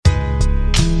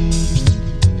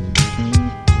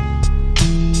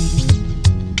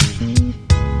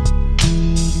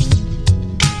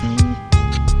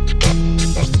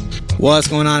What's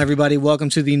going on, everybody? Welcome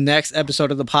to the next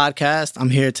episode of the podcast. I'm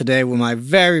here today with my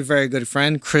very, very good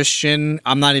friend, Christian.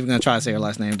 I'm not even going to try to say your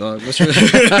last name, dog. What's your... Nah,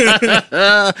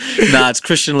 it's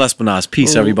Christian Lespinasse.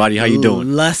 Peace, everybody. How you doing?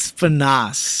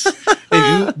 Lespinasse.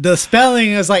 The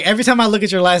spelling is like, every time I look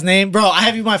at your last name, bro, I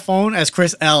have you on my phone as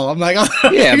Chris L. I'm like, oh.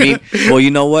 Yeah, I mean, well,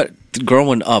 you know what?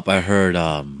 Growing up, I heard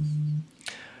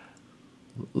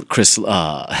Chris,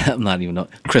 I'm not even know,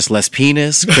 Chris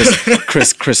Lespinasse,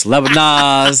 Chris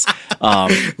Lespinasse.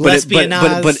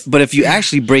 But if you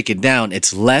actually break it down,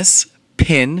 it's Les,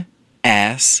 Pin,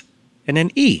 Ass, and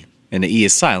then E. And the E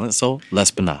is silent, so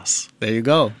Lespinasse. There you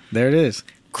go. There it is.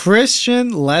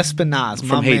 Christian Lespinasse,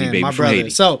 from Haiti, baby, my from brother. Haiti.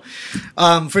 So,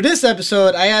 for this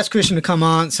episode, I asked Christian to come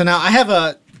on. So now I have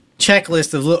a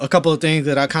checklist of a couple of things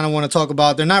that I kind of want to talk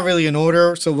about. They're not really in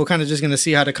order, so we're kind of just going to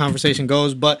see how the conversation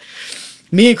goes. But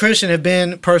me and Christian have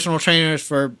been personal trainers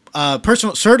for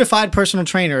certified personal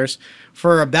trainers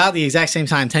for about the exact same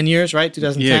time, 10 years, right?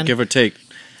 2010. Yeah, give or take.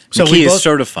 So the key is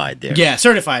certified there. Yeah,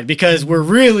 certified, because we're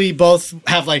really both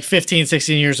have like 15,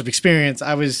 16 years of experience.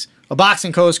 I was a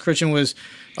boxing coach. Christian was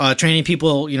training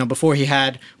people, before he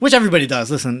had, which everybody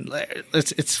does. Listen,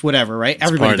 it's whatever, right?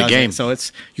 Everybody does it. So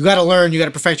it's, you got to learn, you got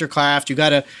to perfect your craft, you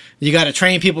got to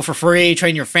train people for free,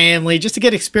 train your family, just to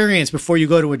get experience before you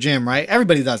go to a gym, right?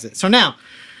 Everybody does it. So now,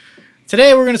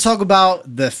 today we're going to talk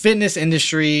about the fitness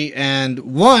industry and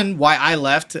why I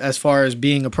left as far as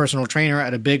being a personal trainer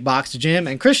at a big box gym.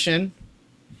 And Christian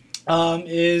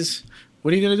is,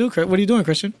 what are you going to do? What are you doing,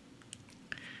 Christian?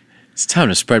 It's time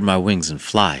to spread my wings and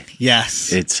fly.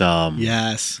 Yes. It's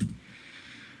yes.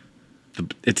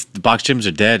 The box gyms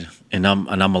are dead, and I'm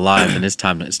alive, and it's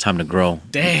time to grow.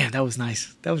 Damn, that was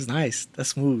nice. That's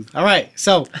smooth. All right,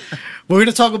 so we're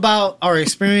gonna talk about our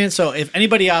experience. So if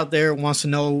anybody out there wants to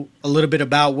know a little bit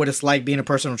about what it's like being a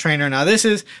personal trainer, now this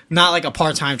is not like a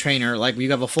part-time trainer, like you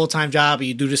have a full-time job and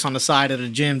you do this on the side at a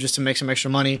gym just to make some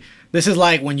extra money. This is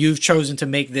like when you've chosen to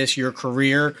make this your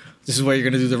career. This is what you're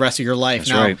gonna do the rest of your life.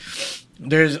 That's now, right.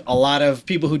 There's a lot of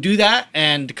people who do that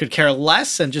and could care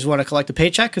less and just want to collect a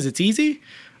paycheck because it's easy.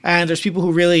 And there's people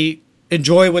who really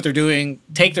enjoy what they're doing,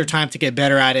 take their time to get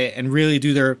better at it, and really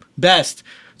do their best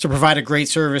to provide a great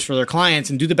service for their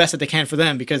clients and do the best that they can for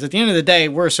them. Because at the end of the day,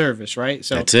 we're a service, right?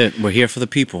 So that's it. We're here for the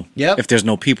people. Yep. If there's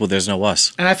no people, there's no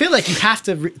us. And I feel like you have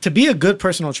to be a good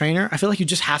personal trainer. I feel like you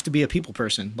just have to be a people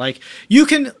person. Like you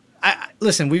can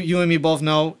listen. You and me both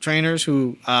know trainers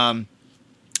who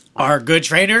are good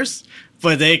trainers,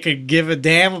 but they could give a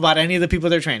damn about any of the people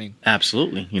they're training.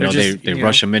 Absolutely. They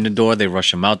rush them in the door, they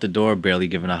rush them out the door, barely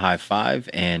giving a high five,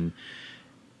 and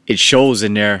it shows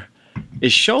in there.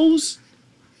 It shows.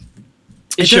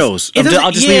 I'll just leave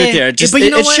it there. But you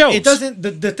know what? Shows. It doesn't.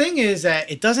 The thing is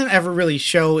that it doesn't ever really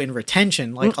show in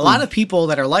retention. Like a lot of people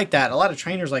that are like that, a lot of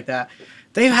trainers like that,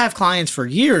 they have clients for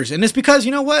years, and it's because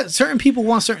you know what? Certain people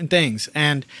want certain things,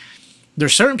 and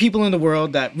there's certain people in the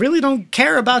world that really don't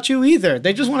care about you either.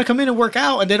 They just want to come in and work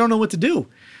out, and they don't know what to do.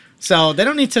 So they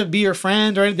don't need to be your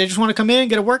friend, or they just want to come in,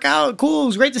 get a workout. Cool, it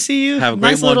was great to see you. Have a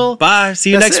great one. Bye.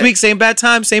 See you next week. Same bad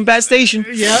time, same bad station.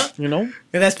 Yeah. And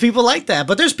that's people like that.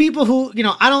 But there's people who,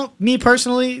 me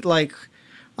personally, like,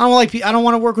 I don't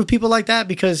want to work with people like that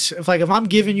because if I'm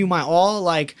giving you my all,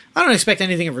 like, I don't expect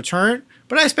anything in return,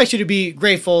 but I expect you to be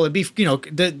grateful and be,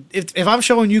 if I'm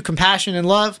showing you compassion and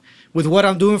love with what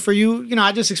I'm doing for you,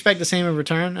 I just expect the same in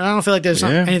return. And I don't feel like there's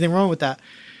anything wrong with that,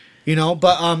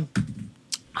 but,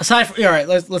 aside from, all right,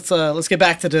 let's get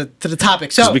back to the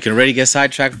topic. So we can already get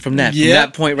sidetracked from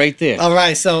that point right there. All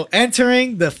right. So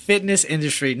entering the fitness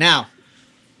industry now,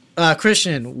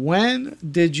 Christian, when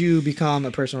did you become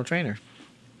a personal trainer?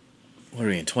 What are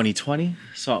we in 2020?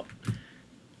 So,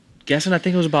 guessing I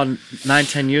think it was about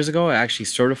 9-10 years ago. I actually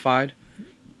certified.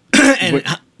 And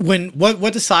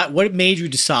what made you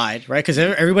decide, right?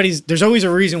 Because there's always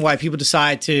a reason why people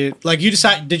decide to, like,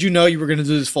 did you know you were going to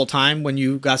do this full time when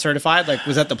you got certified? Like,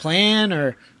 was that the plan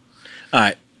or? All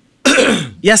right.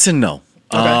 Yes and no.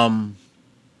 Okay.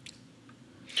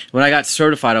 When I got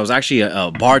certified, I was actually a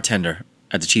bartender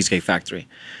at the Cheesecake Factory.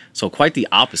 So quite the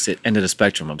opposite end of the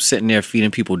spectrum. I'm sitting there feeding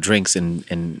people drinks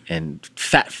and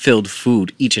fat-filled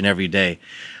food each and every day.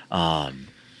 But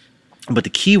the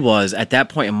key was, at that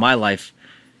point in my life,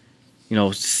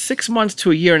 6 months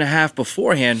to a year and a half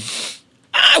beforehand,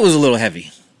 I was a little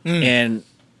heavy. And,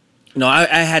 I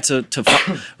had to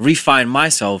refine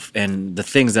myself and the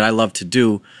things that I love to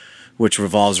do, which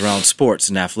revolves around sports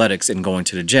and athletics and going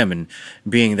to the gym. And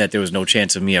being that there was no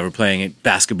chance of me ever playing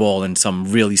basketball in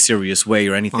some really serious way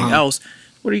or anything else,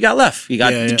 what do you got left? You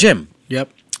got the gym.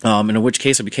 Yep. In which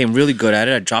case I became really good at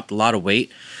it. I dropped a lot of weight,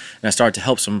 and I started to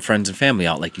help some friends and family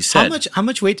out, like you said. How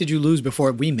much weight did you lose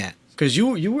before we met? because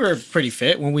you were pretty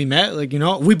fit when we met. Like,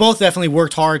 we both definitely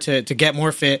worked hard to get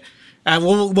more fit.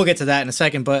 We'll get to that in a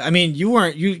second. But I mean, you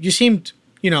weren't. You seemed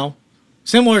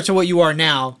similar to what you are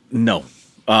now. No,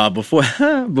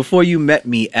 before you met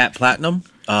me at Platinum,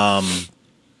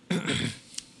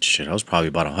 shit, I was probably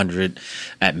about 100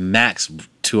 at max.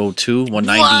 202,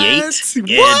 198. What?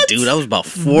 Yeah, What? dude, I was about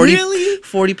 40, Really?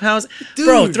 40 pounds. Dude.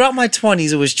 Bro, throughout my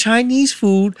 20s, it was Chinese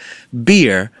food,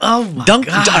 beer. Oh, my God.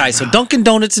 All right, so Dunkin'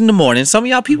 Donuts in the morning. Some of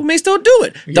y'all people may still do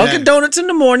it. Yeah. Dunkin' Donuts in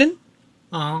the morning.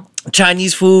 Uh-huh.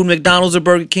 Chinese food, McDonald's or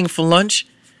Burger King for lunch.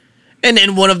 And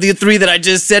then one of the three that I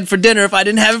just said for dinner if I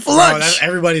didn't have it for lunch.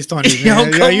 Everybody's 20. Yo,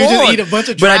 come you on. just eat a bunch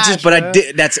of trash. But I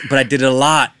did it a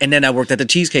lot. And then I worked at the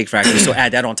Cheesecake Factory, so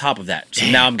add that on top of that. So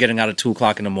now I'm getting out at 2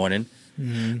 o'clock in the morning.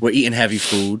 Mm-hmm. We're eating heavy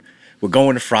food. We're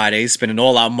going to Fridays, spending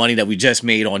all our money that we just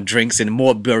made on drinks and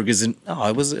more burgers. And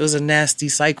it was a nasty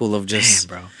cycle of just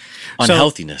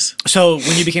unhealthiness. So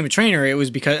when you became a trainer, it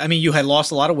was because, you had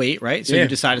lost a lot of weight, right? So Yeah. you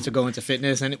decided to go into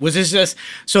fitness. And was this just,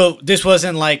 so this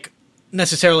wasn't like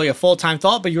necessarily a full-time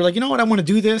thought, but you were like, you know what, I want to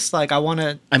do this. Like, I want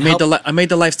to I made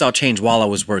the lifestyle change while I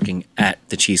was working at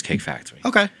the Cheesecake Factory.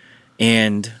 Okay.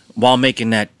 And while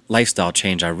making that lifestyle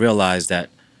change, I realized that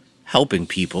helping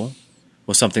people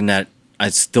was something that I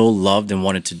still loved and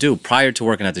wanted to do. Prior to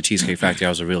working at the Cheesecake Factory, I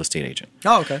was a real estate agent.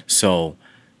 Oh, okay. So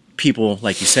people,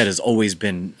 like you said, has always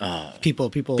been...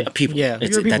 People. Yeah,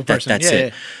 you're a people person. That's Yeah, it.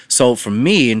 yeah. So for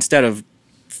me, instead of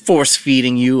force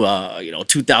feeding you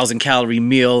 2,000 calorie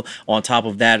meal on top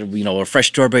of that, a fresh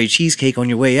strawberry cheesecake on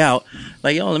your way out,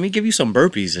 like, let me give you some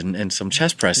burpees and some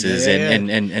chest presses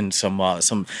and some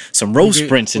row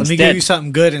sprints instead. Let me give you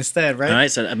something good instead, right? All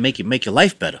right, so make your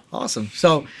life better. Awesome.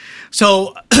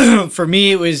 So for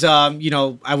me, it was,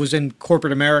 I was in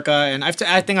corporate America, and I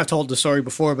think I've told the story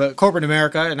before, but corporate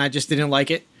America, and I just didn't like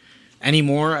it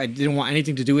anymore. I didn't want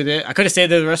anything to do with it. I could have stayed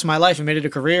there the rest of my life and made it a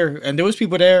career. And there was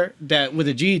people there that with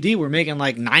a GED were making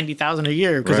like $90,000 a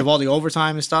year because of all the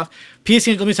overtime and stuff.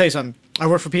 PSC&G, let me tell you something. I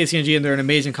work for PSC&G, and they're an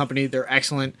amazing company. They're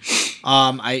excellent.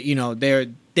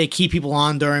 They keep people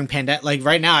on during pandemic. Like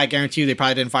right now, I guarantee you, they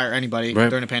probably didn't fire anybody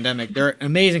during the pandemic. They're an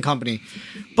amazing company,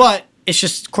 but it's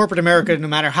just corporate America. No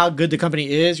matter how good the company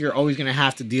is, you're always going to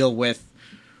have to deal with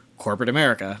corporate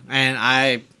America,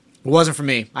 and it wasn't for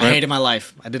me. I hated my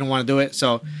life. I didn't want to do it.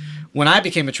 So when I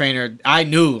became a trainer, I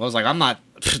knew. I was like,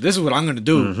 this is what I'm going to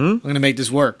do. Mm-hmm. I'm going to make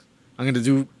this work. I'm going to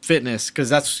do fitness because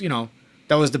that's,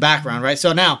 that was the background, right?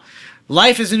 So now,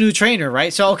 life as a new trainer,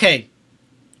 right? So, okay,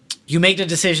 you make the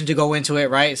decision to go into it,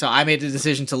 right? So I made the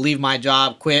decision to leave my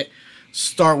job, quit,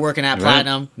 start working at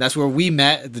Platinum. That's where we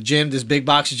met at the gym, this big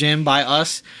box gym by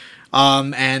us.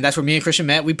 And that's where me and Christian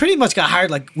met. We pretty much got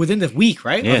hired like within the week,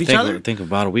 right? Yeah, of each other. I think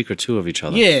about a week or two of each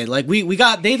other. Yeah, like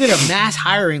they did a mass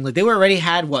hiring. Like they already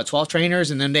had 12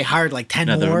 trainers, and then they hired like 10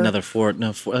 more. Another four.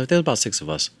 No, four. There was about 6 of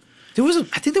us.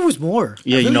 I think there was more.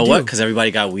 Yeah, really you know what? Because everybody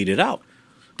got weeded out.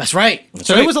 That's right.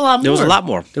 There was a lot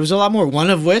more. There was a lot more.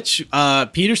 One of which,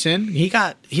 Peterson,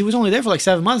 he was only there for like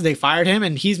 7 months. They fired him,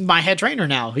 and he's my head trainer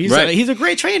now. He's a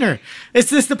great trainer. It's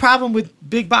just the problem with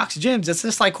big box gyms. It's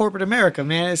just like corporate America,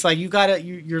 man. It's like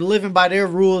you're living by their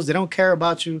rules. They don't care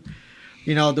about you,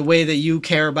 the way that you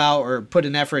care about or put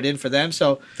an effort in for them.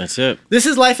 So that's it. This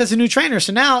is life as a new trainer.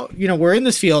 So now, we're in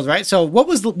this field, right? So what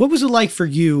was it like for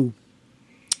you?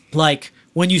 Like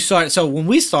when you started. So when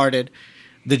we started,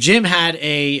 the gym had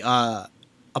a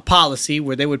policy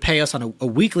where they would pay us on a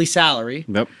weekly salary.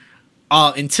 Yep.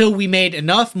 Until we made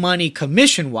enough money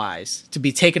commission-wise to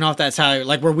be taken off that salary,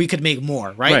 like where we could make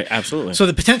more, right? Right, absolutely. So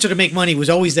the potential to make money was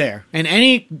always there. And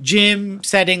any gym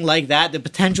setting like that, the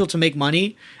potential to make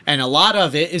money, and a lot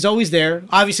of it is always there,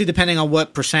 obviously depending on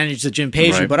what percentage the gym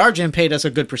pays you, but our gym paid us a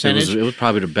good percentage. It was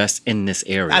probably the best in this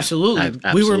area. Absolutely.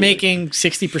 We were making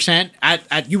 60%. At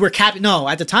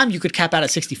the time you could cap out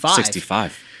at 65.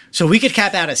 65. So we could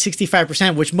cap out at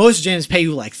 65%, which most gyms pay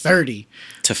you like 30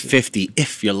 to 50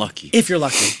 if you're lucky. If you're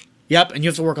lucky. Yep, and you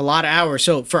have to work a lot of hours.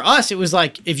 So for us, it was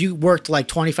like if you worked like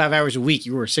 25 hours a week,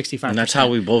 you were 65%. And that's how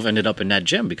we both ended up in that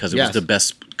gym because it was the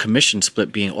best commission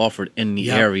split being offered in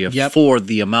the area for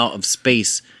the amount of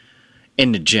space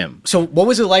in the gym. So what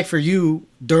was it like for you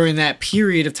during that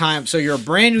period of time? So you're a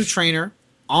brand new trainer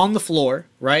on the floor,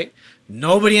 right?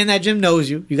 Nobody in that gym knows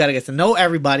you. You got to get to know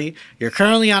everybody. You're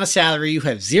currently on a salary. You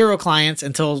have 0 clients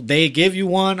until they give you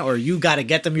one, or you got to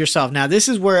get them yourself. Now, this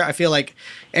is where I feel like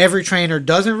every trainer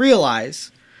doesn't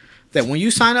realize that when you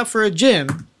sign up for a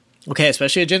gym, okay,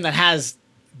 especially a gym that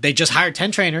they just hired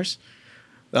 10 trainers.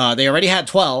 They already had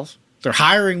 12. They're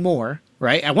hiring more,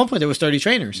 right? At one point, there was 30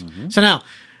 trainers. Mm-hmm. So now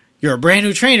you're a brand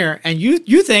new trainer, and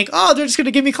you think, oh, they're just going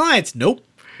to give me clients. Nope.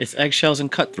 It's eggshells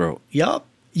and cutthroat. Yup.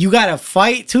 you got to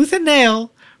fight tooth and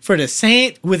nail for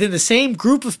within the same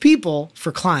group of people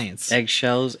for clients.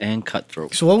 Eggshells and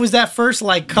cutthroat. So what was that first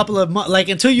like couple of months, like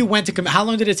until you went to how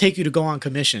long did it take you to go on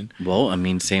commission? Well, I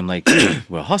mean, same like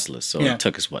we're hustlers, so Yeah. it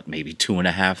took us maybe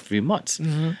 2.5, 3 months.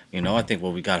 You know, I think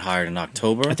we got hired in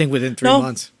October. I think within 3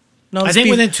 months. No, I think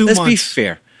within 2 months. Let's be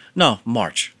fair. No,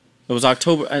 March. It was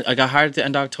October. I got hired at the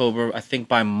end of October. I think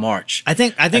by March. I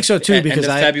think so too because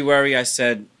end of February I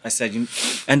said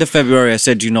end of February I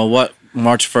said, you know what,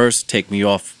 March 1st, take me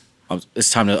off. It's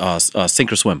time to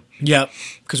sink or swim. Yep.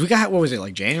 Because we got, what was it,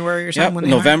 like January or something? Yep.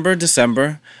 November,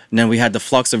 December, and then we had the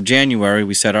flux of January.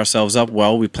 We set ourselves up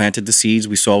well. We planted the seeds.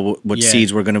 We saw what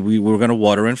seeds we were gonna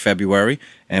water in February,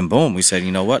 and boom, we said,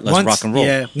 you know what, let's rock and roll.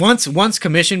 Yeah. Once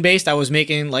commission based, I was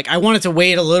making like I wanted to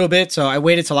wait a little bit, so I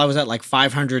waited till I was at like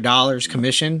 $500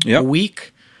 commission a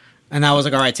week, and I was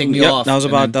like, all right, take me off. That was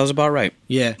about right.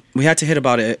 Yeah. We had to hit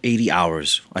about 80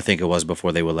 hours, I think it was,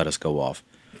 before they would let us go off.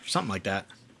 Something like that.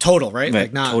 Total, right?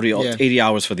 Like not total, 80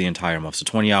 hours for the entire month, so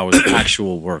 20 hours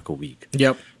actual work a week.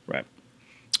 Yep. Right.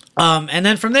 And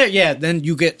then from there, then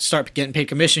you start getting paid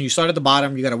commission. You start at the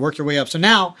bottom. You got to work your way up. So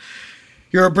now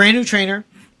you're a brand new trainer,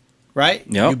 right?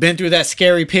 Yep. You've been through that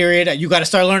scary period. You got to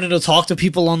start learning to talk to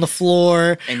people on the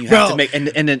floor. And you have to make the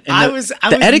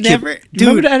etiquette. Never, dude.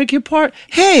 Remember the etiquette part?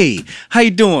 Hey, how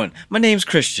you doing? My name's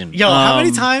Christian. Yo, how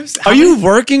many times? Are you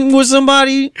working with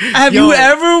somebody? Have you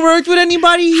ever worked with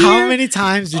anybody here? How many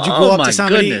times did you go up to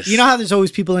somebody? Goodness. You know how there's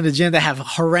always people in the gym that have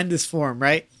horrendous form,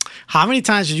 right? How many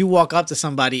times did you walk up to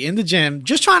somebody in the gym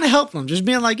just trying to help them, just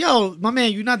being like, yo, my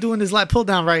man, you're not doing this lat pull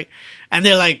down right. And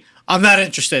they're like, I'm not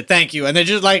interested, thank you. And they're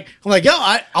just like, I'm like, yo,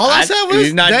 all I said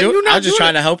was, I'm just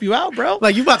trying to help you out, bro.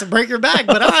 Like, you about to break your back,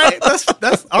 but all right,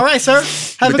 that's all right, sir. Have a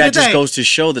good day. But that just goes to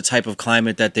show the type of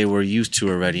climate that they were used to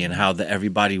already, and how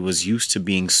everybody was used to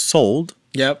being sold,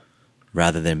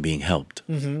 rather than being helped.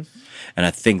 And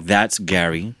I think that's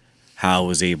Gary, how I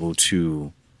was able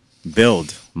to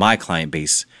build my client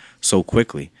base so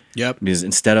quickly. Because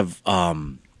instead of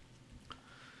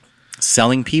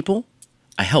selling people,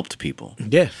 I helped people.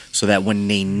 So that when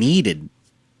they needed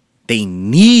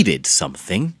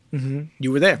something,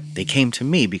 you were there. They came to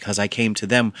me because I came to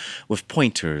them with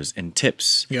pointers and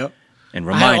tips. And I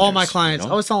reminders. had all my clients.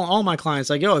 I was telling all my clients,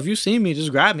 like, yo, if you see me,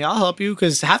 just grab me. I'll help you.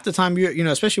 Because half the time,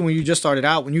 especially when you just started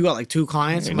out, when you got like 2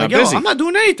 clients, I'm like, yo, I'm not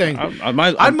doing anything.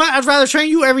 I'd rather train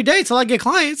you every day till I get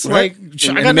clients. Right. Like,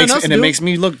 I got nothing else to do. It makes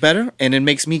me look better, and it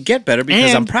makes me get better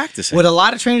because I'm practicing. What a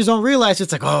lot of trainers don't realize,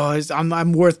 it's like, oh,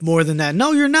 I'm worth more than that.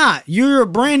 No, you're not. You're a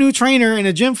brand new trainer in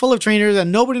a gym full of trainers,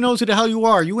 and nobody knows who the hell you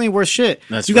are. You ain't worth shit.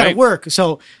 You got to work.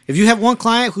 So if you have one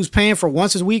client who's paying for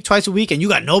once a week, twice a week, and you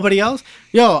got nobody else,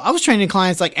 yo, I was training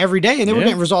clients like every day, and they were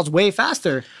getting results way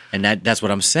faster. And that's what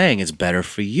I'm saying. It's better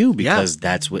for you because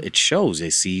that's what it shows.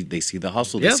 They see the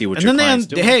hustle. They see what your clients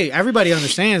doing. Hey, everybody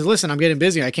understands. Listen, I'm getting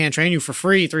busy. I can't train you for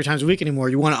free 3 times a week anymore.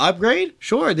 You want to upgrade?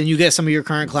 Sure. Then you get some of your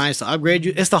current clients to upgrade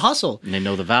you. It's the hustle. And they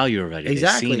know the value already.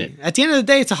 Exactly. They've seen it. At the end of the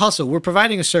day, it's a hustle. We're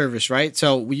providing a service, right?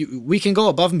 So we can go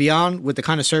above and beyond with the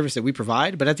kind of service that we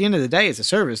provide. But at the end of the day, it's a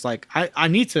service. Like I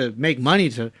need to make money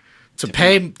to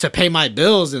pay my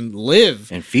bills and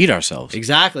live and feed ourselves.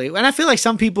 Exactly. And I feel like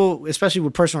some people, especially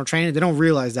with personal training, they don't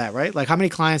realize that, right? Like, how many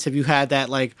clients have you had that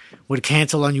like would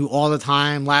cancel on you all the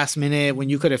time last minute when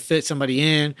you could have fit somebody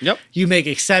in? You make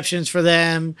exceptions for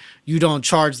them. You don't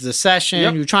charge the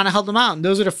session. You're trying to help them out. And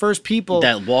those are the first people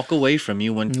that walk away from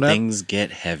you when things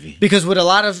get heavy. Because what a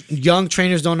lot of young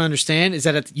trainers don't understand is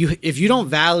that if you don't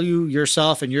value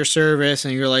yourself and your service,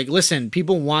 and you're like, listen,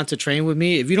 people want to train with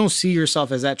me. If you don't see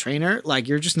yourself as that trainer, like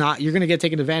you're going to get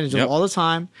taken advantage of all the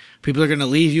time. People are going to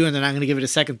leave you and they're not going to give it a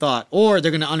second thought. Or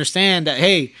they're going to understand that,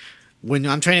 hey, when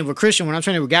I'm training with Christian, when I'm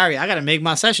training with Gary, I got to make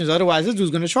my sessions. Otherwise, this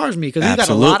dude's going to charge me because he's got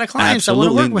a lot of clients that want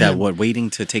to work with him. Waiting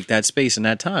to take that space and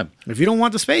that time. If you don't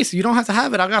want the space, you don't have to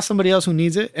have it. I got somebody else who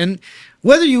needs it. And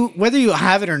whether you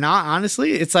have it or not,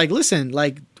 honestly, it's like, listen,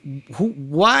 like,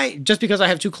 why? Just because I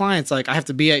have 2 clients, like I have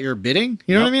to be at your bidding?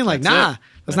 You know what I mean? Like, nah.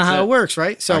 That's not how it works,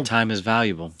 right? So our time is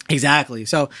valuable. Exactly.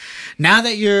 So now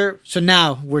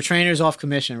we're trainers off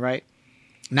commission, right?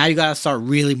 Now you got to start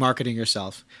really marketing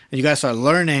yourself, and you got to start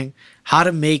learning how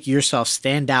to make yourself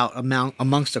stand out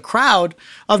amongst a crowd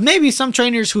of maybe some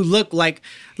trainers who look like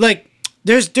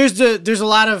there's a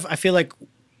lot of, I feel like,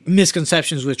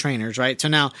 misconceptions with trainers, right? So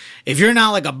now if you're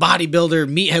not like a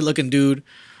bodybuilder, meathead looking dude,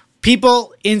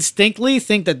 people instinctively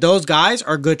think that those guys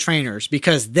are good trainers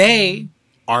because they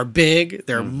are big,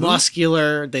 they're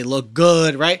muscular, they look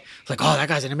good, right? It's like, oh, that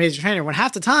guy's an amazing trainer. When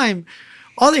half the time,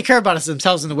 all they care about is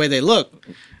themselves and the way they look.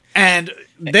 And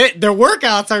their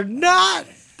workouts are not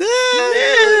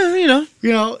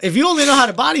You know, if you only know how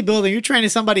to bodybuild and you're training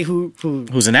somebody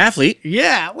who's an athlete.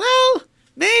 Yeah, well,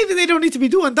 maybe they don't need to be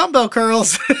doing dumbbell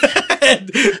curls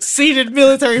and seated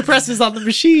military presses on the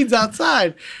machines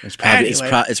outside. It's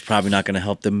probably not going to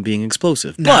help them being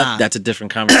explosive. But that's a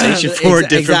different conversation for a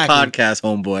different podcast,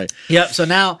 homeboy. Yep. So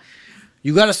now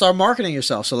you got to start marketing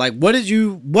yourself. So like, what did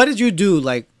you do?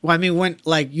 Like, well, I mean, when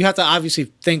like you have to obviously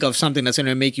think of something that's going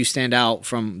to make you stand out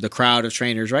from the crowd of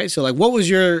trainers, right? So like, what was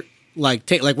your like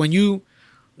take like when you're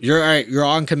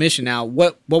on commission now?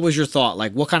 What was your thought?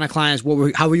 Like, what kind of clients?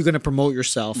 How were you going to promote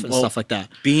yourself and stuff like that?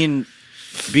 Being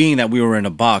that we were in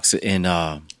a box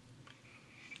and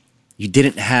you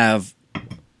didn't have,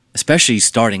 especially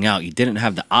starting out, you didn't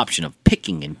have the option of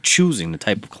picking and choosing the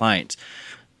type of clients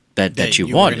that you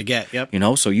wanted to get. Yep. You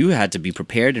know, so you had to be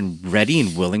prepared and ready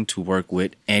and willing to work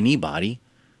with anybody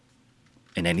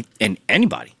and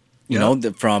anybody. You know,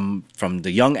 from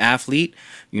the young athlete,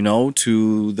 you know,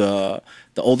 to the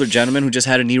older gentleman who just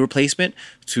had a knee replacement,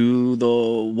 to the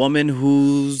woman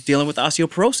who's dealing with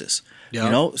osteoporosis. Yep. You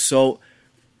know, so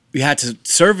you had to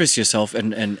service yourself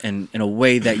in a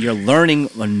way that you're learning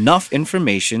enough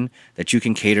information that you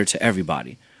can cater to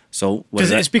everybody. So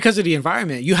it's because of the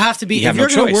environment. You have to be if you're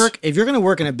going to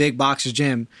work in a big boxer's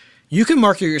gym. You can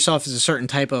market yourself as a certain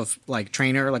type of like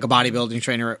trainer, like a bodybuilding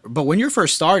trainer. But when you're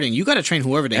first starting, you got to train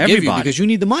whoever they give you because you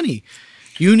need the money.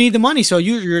 You need the money. So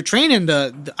you're training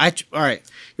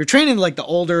you're training like the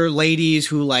older ladies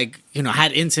who like, you know,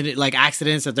 had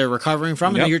accidents that they're recovering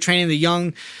from. And you're training the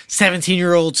young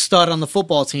 17-year-old stud on the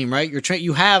football team, right?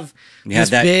 You have this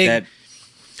big.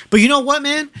 But you know what,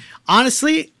 man?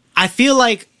 Honestly, I feel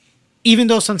like even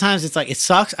though sometimes it's like it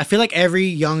sucks, I feel like every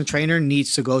young trainer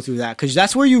needs to go through that because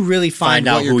that's where you really find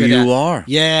out who you are.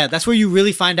 Yeah, that's where you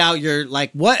really find out you're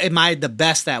like, what am I the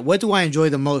best at? What do I enjoy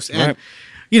the most? And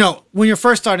you know, when you're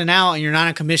first starting out and you're not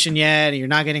on commission yet and you're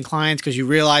not getting clients because you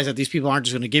realize that these people aren't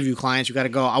just going to give you clients, you got to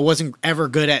go. I wasn't ever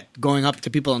good at going up to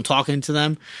people and talking to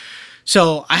them,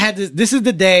 so I had this is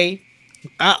the day.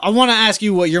 I want to ask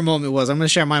you what your moment was. I'm going to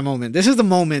share my moment. This is the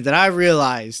moment that I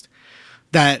realized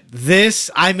that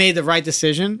I made the right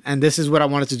decision, and this is what I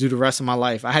wanted to do the rest of my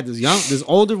life. I had this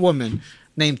older woman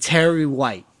named Terry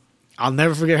White. I'll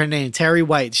never forget her name, Terry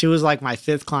White. She was like my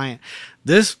 5th client.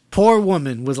 This poor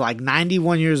woman was like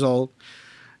 91 years old,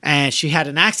 and she had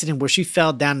an accident where she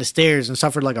fell down the stairs and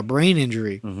suffered like a brain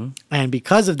injury. Mm-hmm. And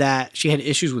because of that, she had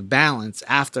issues with balance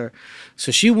after.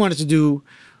 So she wanted to do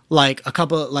like a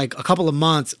couple of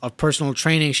months of personal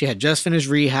training. She had just finished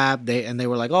rehab. They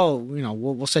were like, oh, you know,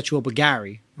 we'll set you up with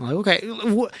Gary. I'm like,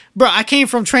 okay, bro. I came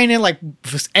from training like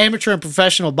amateur and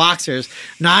professional boxers.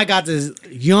 Now I got this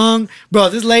young bro.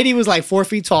 This lady was like 4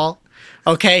 feet tall.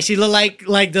 Okay, she looked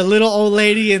like the little old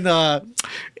lady in the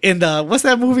what's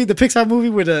that movie? The Pixar movie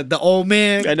with the old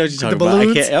man. I know what you're talking about.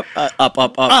 I can't,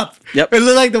 up. Yep. It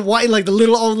looked like the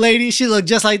little old lady. She looked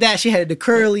just like that. She had the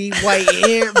curly white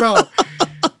hair, bro.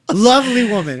 Lovely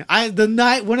woman.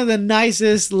 One of the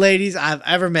nicest ladies I've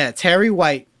ever met. Terry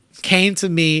White came to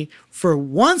me for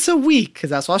once a week because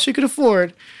that's all she could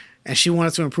afford, and she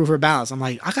wanted to improve her balance. I'm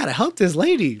like, I gotta help this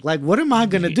lady. Like, what am I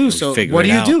gonna do? So what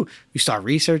do? You start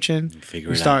researching.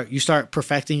 You start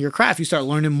perfecting your craft. You start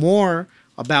learning more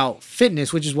about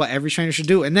fitness, which is what every trainer should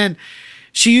do. And then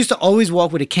she used to always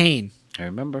walk with a cane. I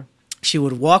remember. She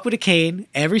would walk with a cane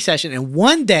every session. And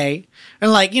one day,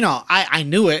 and like, you know, I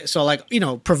knew it. So like, you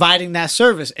know, providing that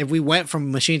service, if we went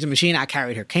from machine to machine, I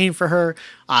carried her cane for her.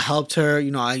 I helped her,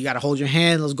 you know, you got to hold your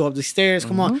hand. Let's go up the stairs.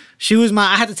 Come on. She was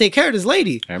I had to take care of this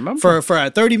lady. I remember. For a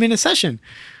 30-minute session.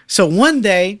 So one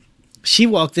day she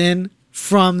walked in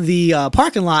from the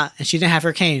parking lot and she didn't have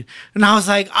her cane. And I was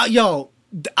like,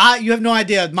 you have no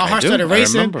idea. My heart started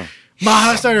racing. My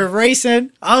heart started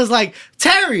racing. I was like,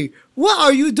 Terry, what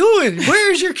are you doing?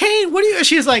 Where's your cane? What are you?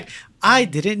 She's like, I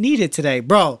didn't need it today,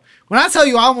 bro. When I tell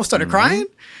you, I almost started crying.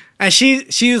 And she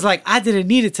was like, I didn't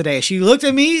need it today. She looked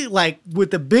at me like with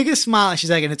the biggest smile. And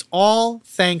she's like, and it's all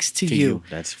thanks to you.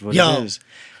 That's what it is.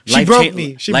 She broke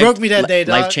me. She broke me that day,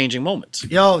 dog. Life-changing moments.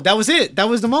 Yo, that was it. That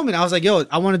was the moment. I was like, yo,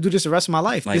 I want to do this the rest of my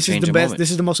life. This is the best. Moment.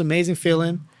 This is the most amazing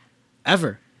feeling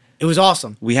ever. It was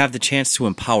awesome. We have the chance to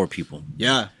empower people.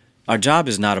 Yeah. Our job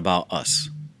is not about us.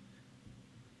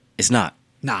 It's not.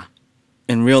 Nah.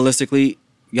 And realistically,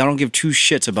 y'all don't give two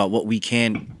shits about what we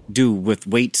can do with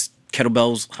weights,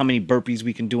 kettlebells, how many burpees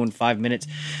we can do in 5 minutes.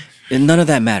 And none of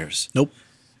that matters. Nope.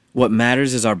 What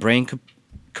matters is our brain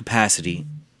capacity,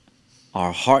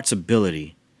 our heart's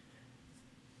ability,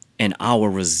 and our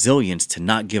resilience to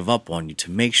not give up on you,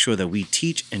 to make sure that we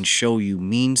teach and show you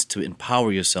means to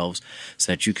empower yourselves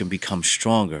so that you can become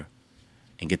stronger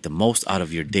and get the most out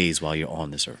of your days while you're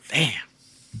on this earth. Damn.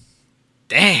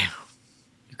 Damn.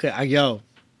 You could, yo,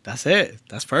 that's it.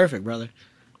 That's perfect, brother.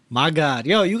 My God,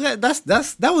 yo, you got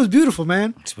that was beautiful,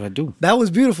 man. That's what I do. That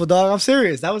was beautiful, dog. I'm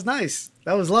serious. That was nice.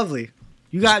 That was lovely.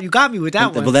 You got me with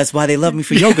that one. Well, that's why they love me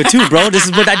for yoga too, bro. This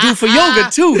is what I do for yoga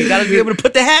too. You gotta be able to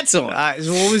put the hats on. All right,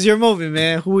 so what was your moment,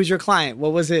 man? Who was your client?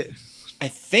 What was it? I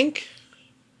think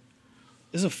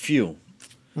there's a few.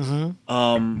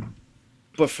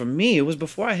 But for me, it was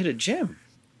before I hit a gym.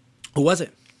 Who was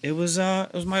it? It was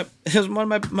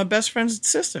one of my best friend's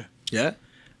sister. Yeah.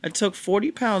 I took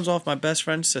 40 pounds off my best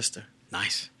friend's sister.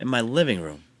 Nice. In my living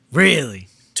room. Really?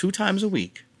 2 times a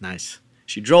week. Nice.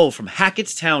 She drove from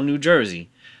Hackettstown, New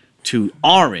Jersey to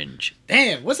Orange.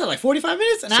 Damn, what's that, like 45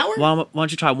 minutes? An hour? Why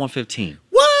don't you try 1:15?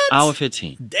 What? Hour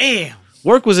 15. Damn.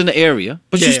 Work was in the area,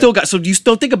 but you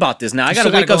still think about this. Now I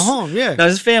gotta wake up home, yeah. Now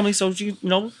there's family, so you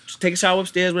know, just take a shower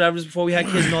upstairs, whatever, just before we had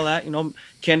kids and all that. You know,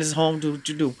 Candace is home, do what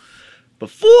you do. But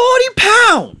 40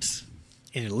 pounds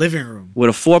in the living room with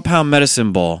a 4-pound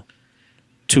medicine ball,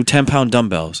 2 10-pound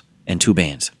dumbbells, and 2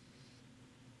 bands.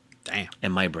 Damn.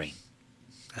 And my brain.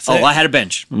 That's it. I had a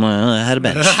bench. I had a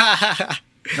bench. That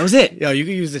was it. Yo, you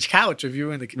could use the couch if you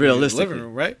were in the living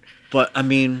room, right? But I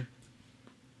mean,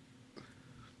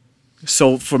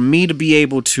 so for me to be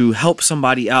able to help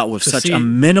somebody out with such a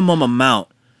minimum amount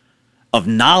of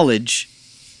knowledge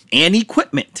and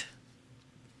equipment.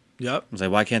 Yep. I was like,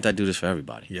 why can't I do this for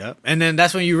everybody? Yep. And then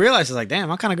that's when you realize it's like,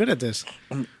 damn, I'm kind of good at this.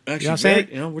 Actually, you know what I'm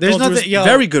saying? There's nothing,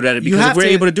 very good at it because if we're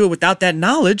able to do it without that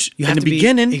knowledge in the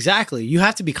beginning. Exactly. You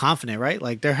have to be confident, right?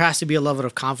 Like there has to be a level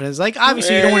of confidence. Like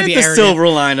obviously you don't want to be arrogant. The silver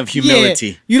line of humility.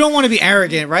 Yeah, you don't want to be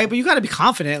arrogant, right? But you got to be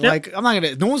confident. Yep.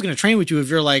 Like no one's going to train with you if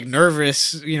you're like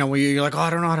nervous, you know, where you're like, oh,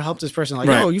 I don't know how to help this person. Like,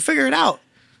 yo, you figure it out.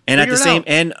 And at the same,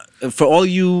 and for all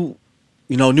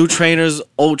you know, new trainers,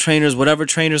 old trainers, whatever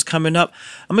trainers coming up,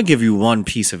 I'm going to give you one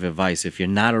piece of advice. If you're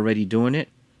not already doing it,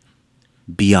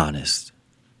 be honest.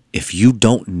 If you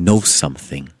don't know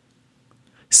something,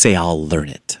 say, I'll learn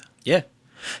it. Yeah.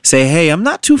 Say, hey, I'm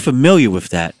not too familiar with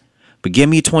that, but give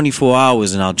me 24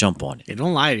 hours and I'll jump on it. Yeah,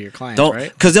 don't lie to your clients,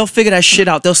 right? Because they'll figure that shit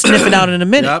out. They'll sniff it out in a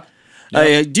minute.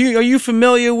 Yep. Are you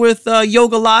familiar with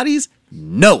yoga lattes?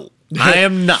 No, I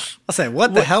am not. I'll say,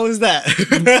 what the hell is that?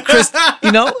 Chris,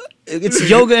 you know, it's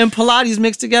yoga and Pilates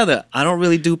mixed together. I don't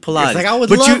really do Pilates. It's like I would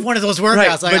love one of those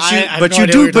workouts. Right,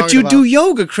 but you do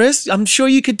yoga, Chris. I'm sure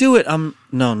you could do it.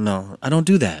 No, I don't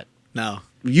do that. No.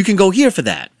 You can go here for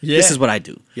that. Yeah. This is what I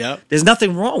do. Yep. There's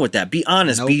nothing wrong with that. Be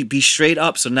honest. Nope. Be straight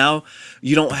up. So now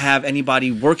you don't have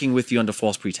anybody working with you under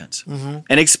false pretense and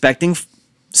expecting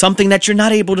something that you're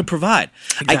not able to provide.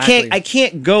 Exactly. I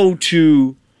can't go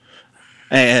to.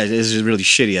 This is really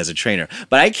shitty as a trainer,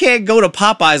 but I can't go to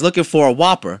Popeyes looking for a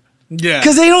Whopper. Yeah,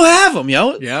 because they don't have them,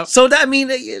 yo. Yeah. So that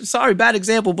sorry, bad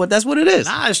example, but that's what it is.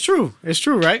 Nah, it's true. It's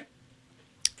true, right?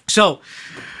 So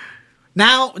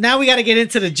now we got to get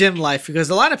into the gym life because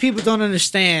a lot of people don't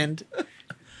understand.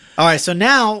 All right, so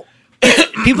now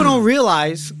people don't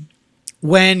realize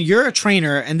when you're a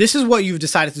trainer, and this is what you've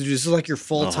decided to do. This is like your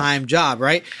full-time job,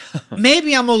 right?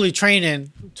 Maybe I'm only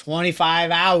training 25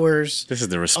 hours. This is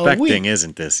the respect thing,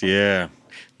 isn't this? Yeah.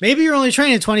 Maybe you're only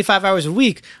training 25 hours a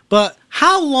week, but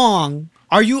how long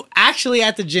are you actually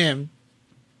at the gym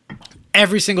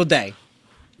every single day?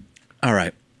 All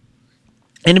right.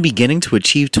 In the beginning, to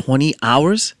achieve 20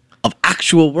 hours of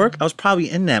actual work, I was probably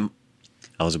in that.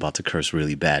 I was about to curse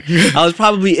really bad. I was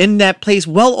probably in that place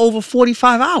well over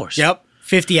 45 hours. Yep.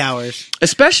 50 hours.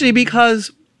 Especially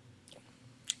because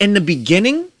in the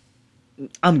beginning,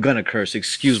 I'm going to curse,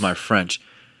 excuse my French.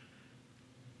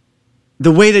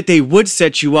 The way that they would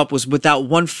set you up was without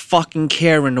one fucking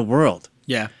care in the world.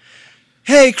 Yeah.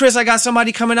 Hey, Chris, I got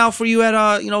somebody coming out for you at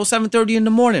 7:30 in the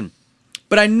morning.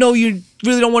 But I know you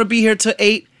really don't want to be here till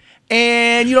 8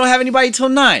 and you don't have anybody till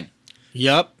 9.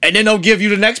 Yep. And then they'll give you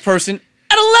the next person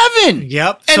at 11.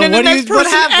 Yep. And so then the next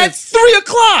person at 3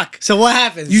 o'clock. So what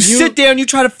happens? You sit there and you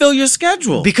try to fill your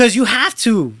schedule. Because you have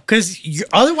to. Because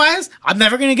otherwise, I'm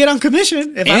never going to get on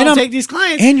commission if I don't take these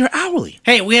clients. And you're hourly.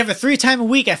 Hey, we have a 3 times a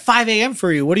week at 5 a.m.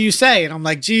 for you. What do you say? And I'm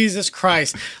like, Jesus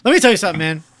Christ. Let me tell you something,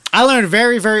 man. I learned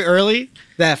very, very early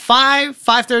that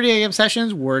 5:30 a.m.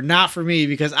 sessions were not for me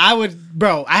because I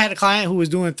had a client who was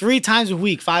doing 3 times a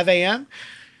week, 5 a.m.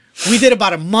 We did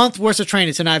about a month worth of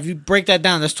training. So now if you break that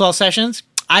down, that's 12 sessions.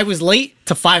 I was late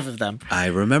to 5 of them. I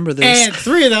remember this. And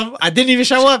 3 of them, I didn't even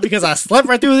show up because I slept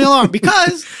right through the alarm.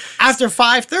 Because after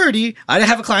 5:30, I didn't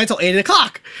have a client until 8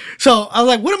 o'clock. So I was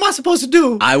like, what am I supposed to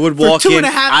do? I would walk in.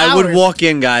 I would walk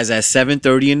in, guys, at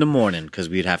 7:30 in the morning because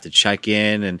we'd have to check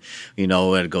in and,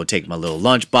 I'd go take my little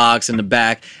lunch box in the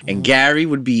back. And Gary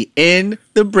would be in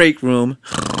the break room.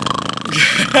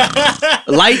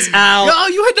 Lights out. Yo,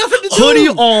 you had nothing to do. Hoodie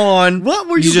on. What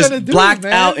were you just gonna do, blacked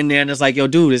man? out in there, and it's like, yo,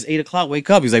 dude, it's 8 o'clock. Wake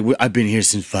up. He's like, I've been here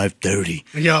since 5:30.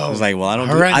 Yo, I was like, well, I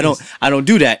horrendous. don't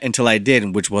do that until I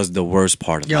did, which was the worst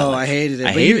part of my life. I hated it.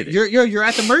 I hated it. You're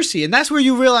at the mercy, and that's where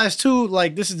you realize too.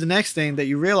 Like, this is the next thing that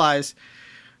you realize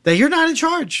that you're not in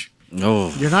charge. No,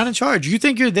 You're not in charge. You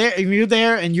think you're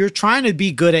there, and you're trying to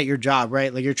be good at your job,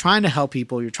 right? Like, you're trying to help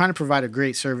people. You're trying to provide a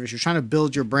great service. You're trying to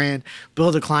build your brand,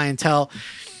 build a clientele.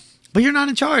 But you're not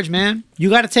in charge, man. You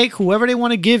got to take whoever they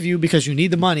want to give you because you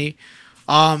need the money.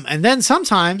 And then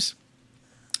sometimes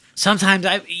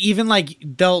I even like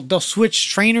they'll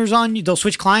switch trainers on you. They'll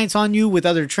switch clients on you with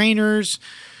other trainers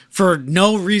for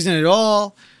no reason at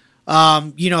all.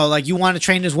 Like you want to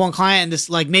train this one client, and this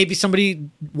like maybe somebody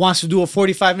wants to do a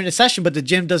 45-minute session, but the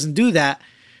gym doesn't do that.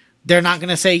 They're not going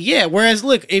to say, yeah. Whereas,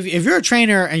 look, if you're a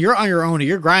trainer and you're on your own and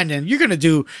you're grinding, you're going to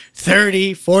do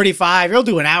 30, 45. You'll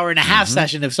do an hour and a half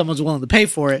session if someone's willing to pay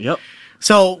for it. Yep.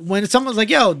 So when someone's like,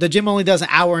 yo, the gym only does an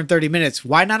hour and 30 minutes.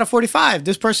 Why not a 45?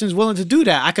 This person's willing to do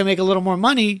that. I can make a little more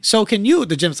money. So can you.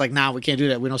 The gym's like, nah, we can't do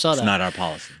that. We don't sell that. It's not our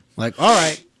policy. Like, all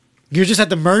right. You're just at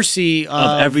the mercy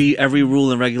of every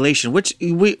rule and regulation, which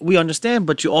we understand,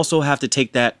 but you also have to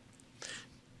take that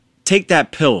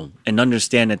pill and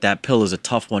understand that pill is a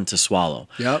tough one to swallow.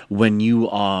 Yep. When you're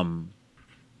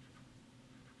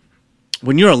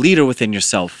a leader within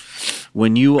yourself,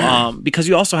 because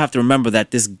you also have to remember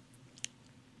that this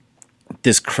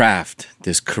craft,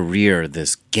 this career,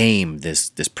 this game, this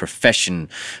profession,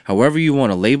 however you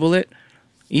want to label it,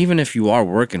 even if you are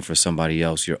working for somebody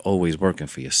else, you're always working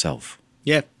for yourself.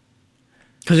 Yeah.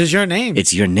 Because it's your name.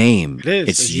 It's your name. It is.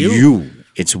 It's you.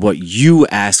 It's what you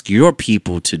ask your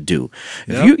people to do.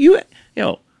 Yep. If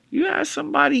you ask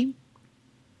somebody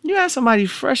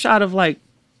fresh out of like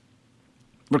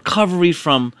recovery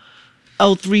from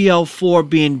L3, L4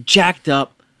 being jacked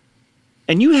up,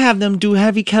 and you have them do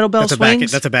heavy kettlebell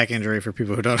swings. That's a back injury for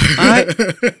people who don't. All right?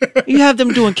 You have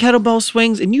them doing kettlebell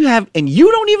swings, and you don't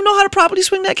even know how to properly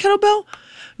swing that kettlebell.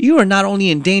 You are not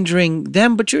only endangering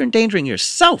them, but you're endangering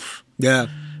yourself. Yeah.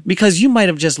 Because you might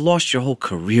have just lost your whole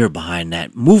career behind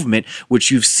that movement, which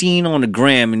you've seen on the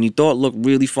gram and you thought looked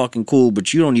really fucking cool,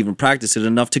 but you don't even practice it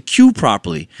enough to cue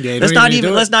properly. Yeah,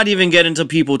 let's not even get into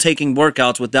people taking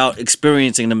workouts without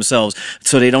experiencing themselves,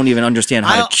 so they don't even understand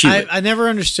how to cue it. I never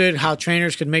understood how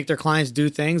trainers could make their clients do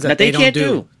things that they can't don't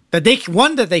do.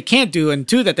 One, that they can't do, and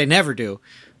two, that they never do.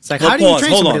 It's like, how do pause, you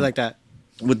train somebody like that?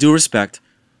 With due respect,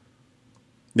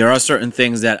 there are certain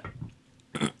things that,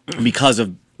 because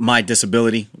of my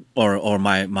disability or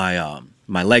my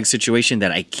leg situation,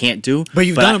 that I can't do. But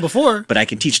you've done it before. But I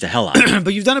can teach the hell out of it.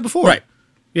 But you've done it before. Right.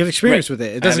 You have experience with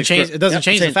it. It doesn't change. It doesn't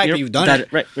change the fact that you've done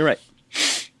it. Right. You're right.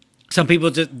 Some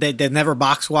people they've never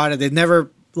box squatted. They've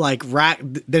never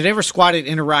they never squatted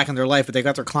in a rack in their life, but they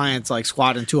got their clients like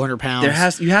squatting 200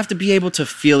 pounds. You have to be able to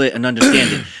feel it and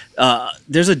understand it.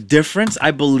 There's a difference, I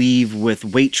believe, with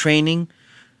weight training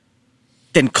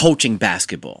than coaching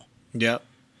basketball. Yep.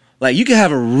 Like, you can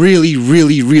have a really,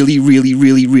 really, really, really,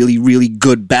 really, really, really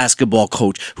good basketball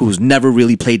coach who's never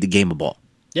really played the game of ball.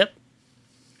 Yep.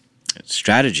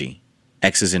 Strategy,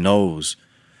 X's and O's.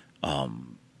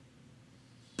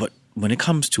 But when it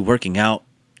comes to working out,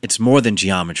 it's more than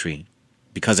geometry,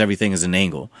 because everything is an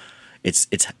angle. It's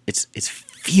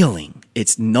feeling.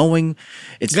 It's knowing.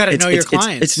 You got to know your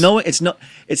clients.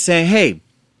 It's saying, hey,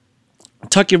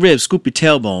 tuck your ribs, scoop your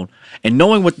tailbone, and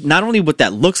knowing not only what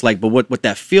that looks like, but what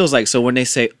that feels like. So when they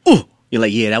say, "Ooh," you're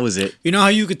like, "Yeah, that was it." You know how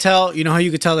you could tell. You know how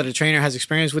you could tell that a trainer has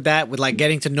experience with that, with like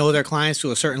getting to know their clients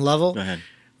to a certain level. Go ahead.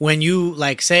 When you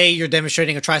like say you're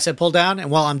demonstrating a tricep pull down, and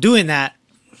while I'm doing that,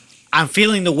 I'm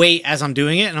feeling the weight as I'm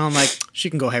doing it, and I'm like, she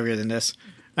can go heavier than this,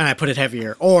 and I put it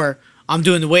heavier. Or I'm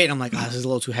doing the weight, and I'm like, this is a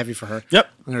little too heavy for her. Yep.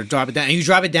 I'm gonna drop it down, and you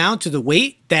drop it down to the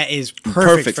weight that is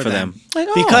perfect for them. Like,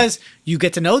 because you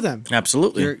get to know them.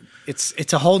 Absolutely.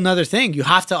 It's a whole nother thing. You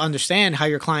have to understand how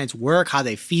your clients work, how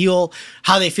they feel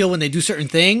when they do certain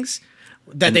things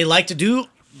that they like to do,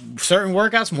 certain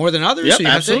workouts more than others. Yep, so you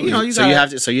absolutely. have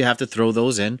to, you have to throw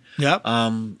those in. Yep.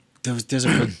 There's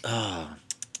a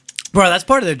bro, that's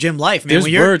part of their gym life, man.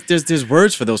 There's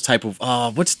words for those type of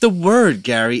what's the word,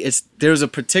 Gary? There's a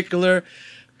particular,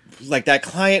 like, that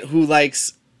client who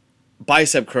likes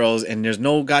bicep curls, and there's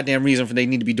no goddamn reason for they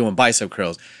need to be doing bicep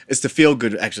curls. It's the feel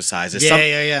good exercise.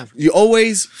 Yeah. You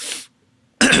always,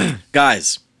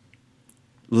 guys,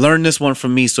 learn this one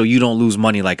from me so you don't lose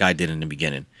money like I did in the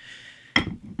beginning.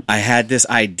 I had this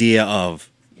idea of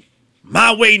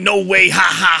my way, no way, ha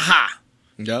ha ha.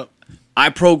 Yep. I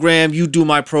program, you do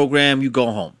my program, you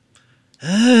go home.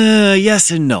 Yes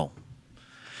and no.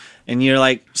 And you're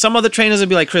like, some other trainers would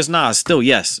be like, Chris, nah, still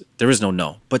yes. There is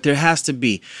no. But there has to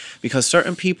be. Because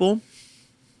certain people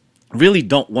really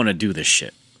don't want to do this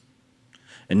shit.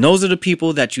 And those are the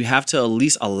people that you have to at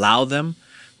least allow them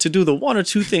to do the one or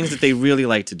two things that they really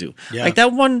like to do. Yeah. Like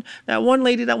that one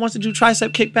lady that wants to do tricep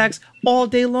kickbacks all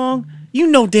day long. You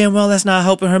know damn well that's not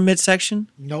helping her midsection.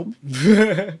 Nope.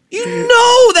 You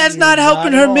know that's not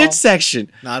helping her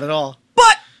midsection. Not at all.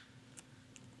 But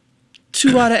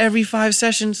 2 out of every 5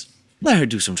 sessions, let her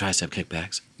do some tricep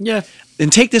kickbacks. Yeah.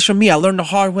 And take this from me. I learned the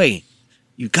hard way.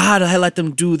 You gotta let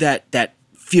them do that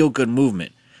feel good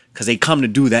movement because they come to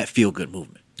do that feel good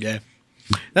movement. Yeah.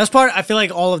 That's part. I feel like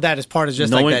all of that is part of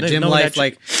just like that gym life.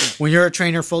 Like when you're a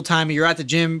trainer full time, you're at the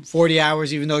gym 40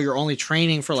 hours, even though you're only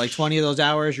training for like 20 of those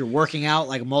hours. You're working out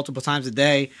like multiple times a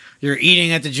day. You're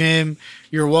eating at the gym.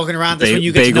 You're walking around. That's when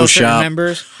you get to know certain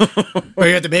members. Or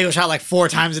you're at the bagel shop like 4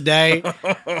 times a day.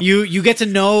 You get to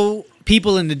know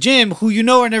people in the gym who you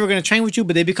know are never going to train with you,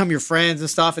 but they become your friends and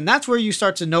stuff. And that's where you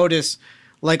start to notice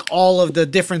like all of the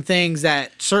different things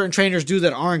that certain trainers do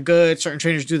that aren't good, certain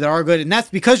trainers do that are good. And that's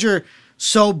because you're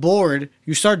so bored,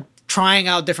 you start trying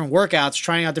out different workouts,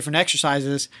 trying out different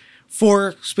exercises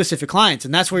for specific clients.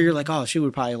 And that's where you're like, oh, she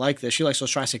would probably like this. She likes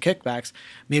those tricep kickbacks.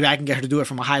 Maybe I can get her to do it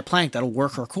from a high plank. That'll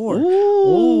work her core.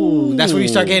 Ooh. That's where you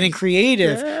start getting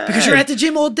creative. Yeah. Because you're at the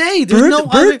gym all day. There's no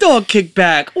bird dog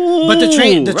kickback. Ooh, but the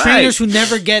trainers who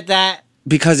never get that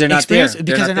because they're not there.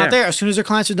 Because they're not there. As soon as their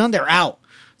clients are done, they're out.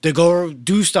 They go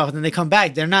do stuff and then they come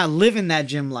back. They're not living that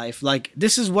gym life. Like,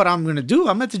 this is what I'm going to do.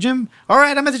 I'm at the gym. All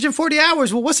right, I'm at the gym 40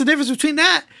 hours. Well, what's the difference between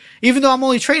that? Even though I'm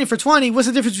only training for 20, what's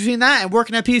the difference between that and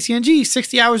working at PCNG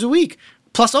 60 hours a week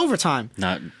plus overtime?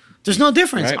 There's no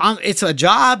difference. Right. It's a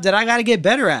job that I got to get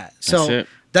better at. So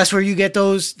that's where you get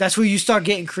those. That's where you start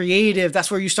getting creative.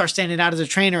 That's where you start standing out as a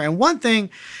trainer. And one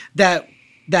thing that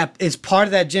is part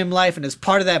of that gym life and is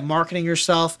part of that marketing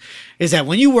yourself is that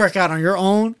when you work out on your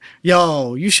own,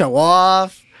 you show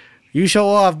off. You show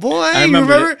off, boy. I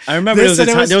remember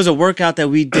there was a workout that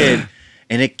we did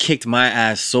and it kicked my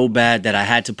ass so bad that I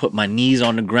had to put my knees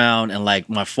on the ground and like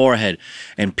my forehead.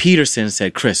 And Peterson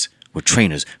said, Chris, we're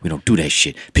trainers. We don't do that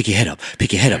shit. Pick your head up.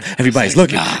 Pick your head up. Everybody's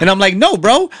looking. And I'm like, no,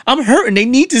 bro. I'm hurting. They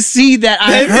need to see that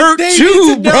I hurt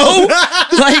too, bro.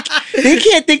 Like, they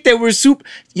can't think that we're super.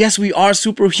 Yes, we are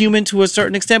superhuman to a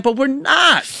certain extent, but we're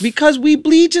not because we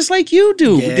bleed just like you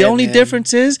do. Yeah, the only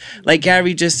difference is, like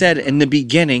Gary just said in the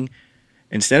beginning,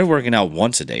 instead of working out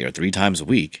once a day or 3 times a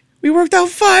week, we worked out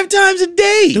 5 times a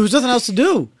day. There was nothing else to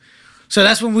do. So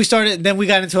that's when we started. Then we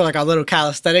got into like our little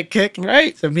calisthenic kick,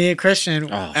 right? So me and Christian,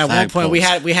 at one point, we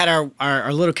had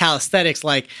our little calisthenics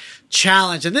like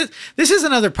challenge, and this is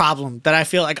another problem that I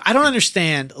feel like I don't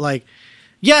understand. Like,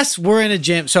 yes, we're in a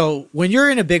gym. So when you're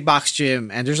in a big box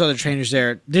gym and there's other trainers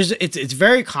there, it's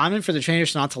very common for the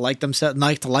trainers not to like themselves,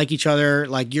 to like each other.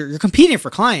 Like you're competing for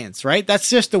clients, right? That's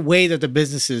just the way that the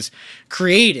business is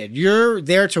created. You're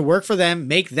there to work for them,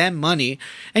 make them money,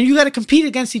 and you got to compete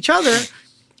against each other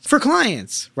for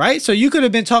clients, right? So you could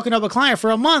have been talking up a client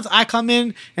for a month. I come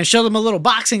in and show them a little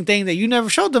boxing thing that you never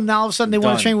showed them. Now all of a sudden they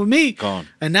want to train with me. Gone.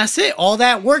 And that's it. All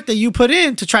that work that you put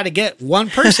in to try to get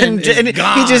one person is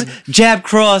gone. He just jab,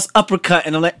 cross, uppercut,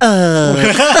 and I'm like,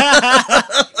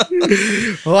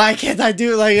 why can't I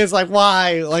do it? Like, it's like,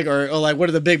 why? Like, or like, what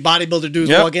do the big bodybuilder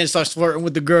dudes walk in and start flirting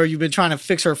with the girl you've been trying to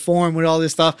fix her form with all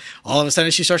this stuff? All of a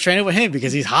sudden she starts training with him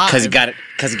because he's hot. Because he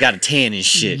got a tan and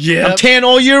shit. Yeah. I'm tan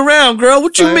all year round, girl.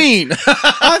 What you mean?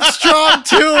 I'm strong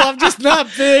too. I'm just not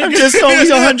big. I'm just only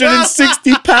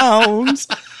 160 pounds.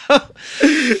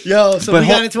 Yo, so we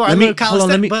got into our little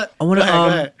calisthenics.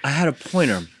 I had a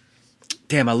pointer.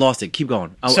 Damn, I lost it. Keep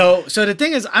going. So the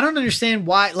thing is, I don't understand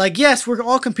why. Like, yes, we're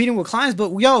all competing with clients, but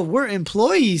we're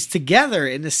employees together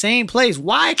in the same place.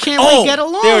 Why can't we get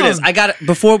along? There it is. I got it.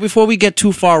 Before we get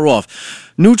too far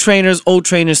off, new trainers, old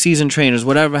trainers, seasoned trainers,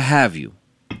 whatever have you.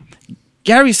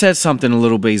 Gary said something a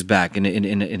little ways back, and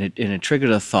it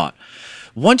triggered a thought.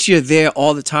 Once you're there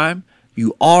all the time,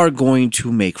 you are going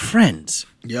to make friends.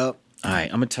 Yep. All right,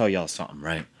 I'm gonna tell y'all something,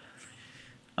 right?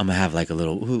 I'm gonna have like a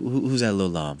little who's that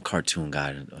little cartoon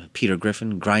guy? Peter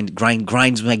Griffin grinds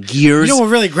my gears. You know what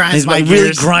really grinds my gears?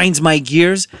 Really grinds my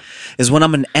gears is when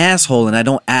I'm an asshole and I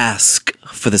don't ask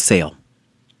for the sale.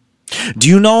 Do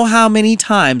you know how many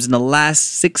times in the last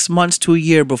 6 months to a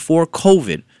year before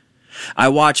COVID, I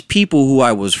watched people who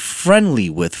I was friendly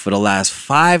with for the last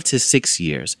 5 to 6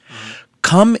 years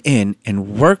come in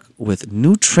and work with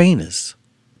new trainers?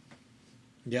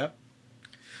 Yep.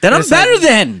 That I'm better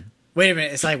than. Wait a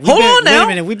minute. It's like, hold on now. Wait a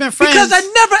minute. We've been friends. Because I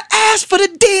never asked for the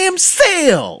damn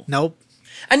sale. Nope.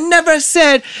 I never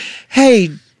said, hey,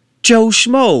 Joe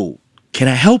Schmo, Can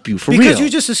I help you for because real? you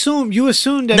just assume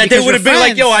that That they would have been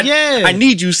like, yo, I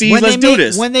need you. See, let's do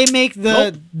this. When they make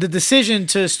the decision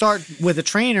to start with a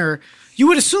trainer, you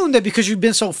would assume that because you've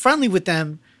been so friendly with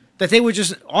them that they would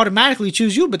just automatically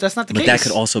choose you, but that's not the case. But that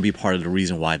could also be part of the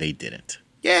reason why they didn't.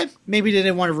 Yeah, maybe they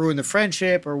didn't want to ruin the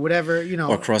friendship or whatever, you know.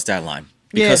 Or cross that line.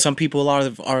 Because some people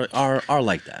are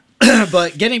like that.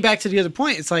 But getting back to the other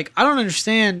point, it's like, I don't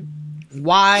understand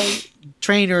why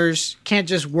trainers can't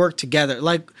just work together.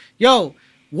 Like, yo,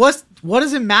 what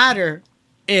does it matter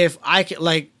if I can,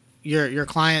 like, your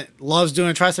client loves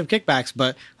doing tricep kickbacks,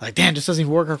 but like, damn, this doesn't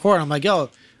even work her core. I'm like, yo,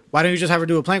 why don't you just have her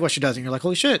do a plank while she does it? And you're like,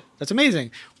 holy shit, that's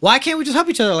amazing. Why can't we just help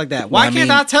each other like that? Why can't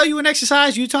I tell you an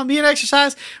exercise, you tell me an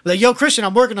exercise? Like, yo, Christian,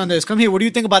 I'm working on this. Come here. What do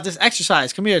you think about this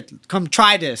exercise? Come here. Come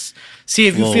try this. See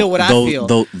if you feel what I feel.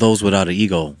 Those without an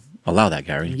ego allow that,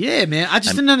 Gary. Yeah, man. I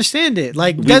just didn't understand it.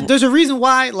 Like, there's a reason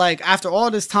why, like, after all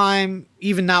this time,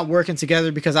 even not working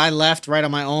together, because I left right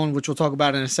on my own, which we'll talk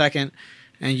about in a second,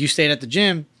 and you stayed at the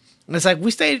gym. And it's like,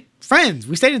 we stayed friends.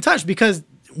 We stayed in touch because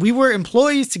we were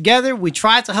employees together. We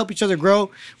tried to help each other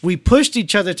grow. We pushed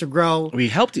each other to grow. We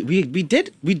helped. We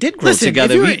did grow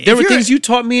together. There were things you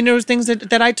taught me, and there was things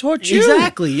that I taught you.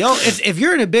 Exactly, yo. If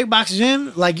you're in a big box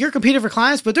gym, like, you're competing for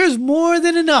clients, but there's more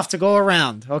than enough to go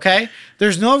around. Okay,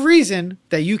 there's no reason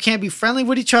that you can't be friendly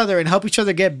with each other and help each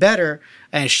other get better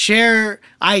and share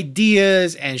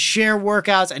ideas and share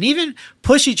workouts and even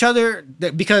push each other,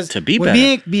 because to be when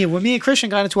better. When me and Christian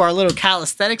got into our little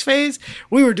calisthenics phase,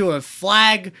 we were doing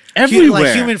everywhere,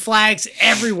 like human flags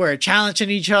everywhere, challenging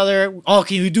each other. Oh,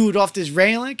 can you do it off this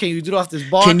railing? Can you do it off this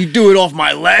bar? Can you do it off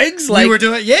my legs? Like, we were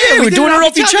doing, we were doing it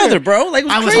off each other, bro. Like,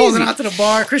 I was holding onto the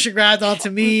bar. Christian grabbed onto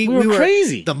me. We were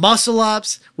crazy. The muscle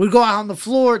ups. We'd go out on the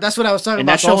floor. That's what I was talking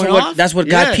about. That's what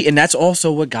got, and that's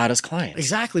also what got us clients.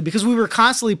 Exactly, because we were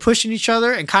constantly pushing each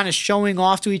other and kind of showing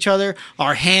off to each other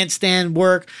our handstand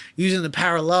work, using the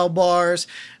parallel bars,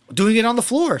 doing it on the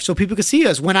floor so people could see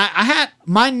us. When I had,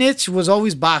 my niche was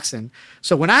always boxing.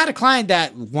 So when I had a client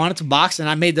that wanted to box and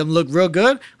I made them look real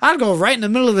good, I'd go right in the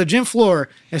middle of the gym floor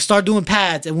and start doing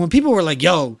pads. And when people were like,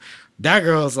 yo, that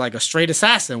girl's like a straight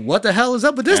assassin. What the hell is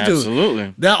up with this dude?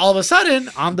 Absolutely. Then all of a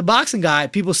sudden, I'm the boxing guy.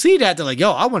 People see that. They're like,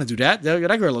 yo, I want to do that.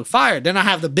 That girl look fired. Then I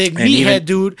have the big meathead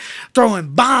dude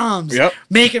throwing bombs,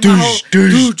 making my whole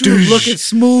dude looking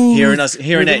smooth. Hearing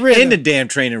that in the damn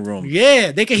training room.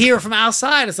 Yeah, they can hear it from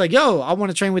outside. It's like, yo, I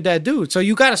want to train with that dude. So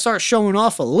you got to start showing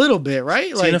off a little bit,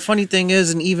 right? See, and the funny thing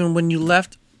is, and even when you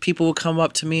left, people would come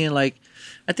up to me and like,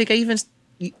 I think I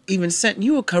even sent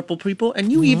you a couple people,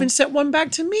 and you even sent one back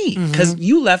to me because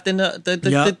you left in the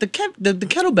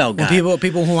kettlebell guy. Well,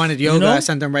 people who wanted yoga, I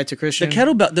sent them right to Christian. The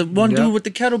kettlebell, the one dude with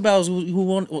the kettlebells who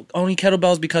wanted only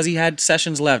kettlebells because he had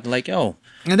sessions left. Like, yo,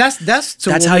 and that's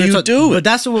how you do it. But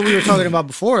that's what we were talking about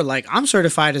before. Like, I'm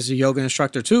certified as a yoga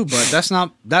instructor too, but that's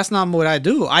not what I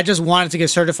do. I just wanted to get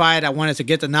certified. I wanted to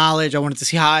get the knowledge. I wanted to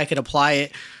see how I could apply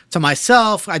it to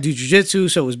myself. I do jiu-jitsu,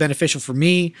 so it was beneficial for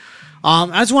me.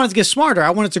 I just wanted to get smarter. I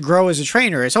wanted to grow as a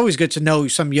trainer. It's always good to know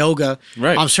some yoga.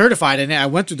 Right. I'm certified in it. I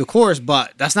went through the course,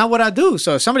 but that's not what I do.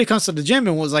 So if somebody comes to the gym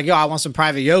and was like, yo, I want some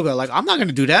private yoga, like, I'm not going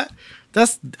to do that.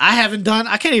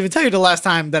 I can't even tell you the last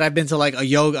time that I've been to like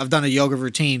I've done a yoga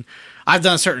routine. I've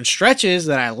done certain stretches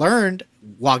that I learned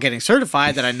while getting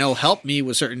certified that I know help me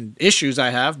with certain issues I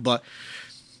have, but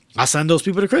I send those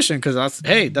people to Christian because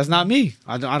that's not me.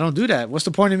 I don't do that. What's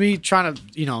the point of me trying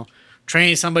to,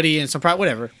 train somebody in some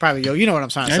private yoga? You know what I'm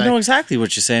trying to say. I know exactly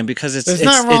what you're saying because there's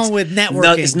nothing wrong with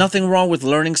networking. There's nothing wrong with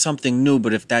learning something new,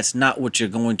 but if that's not what you're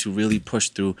going to really push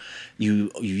through, you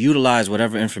utilize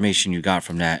whatever information you got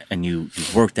from that and you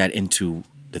work that into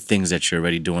the things that you're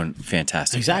already doing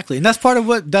fantastic. Exactly. And that's part of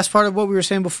what we were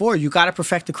saying before. You got to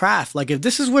perfect the craft. Like, if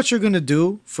this is what you're going to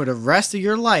do for the rest of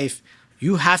your life,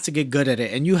 you have to get good at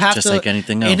it. And you have just like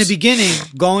anything else. In the beginning,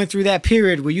 going through that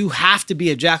period where you have to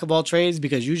be a jack of all trades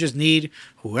because you just need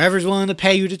whoever's willing to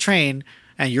pay you to train,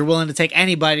 and you're willing to take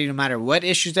anybody no matter what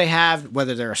issues they have,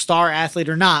 whether they're a star athlete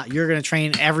or not. You're going to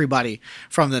train everybody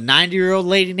from the 90-year-old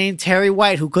lady named Terry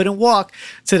White who couldn't walk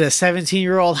to the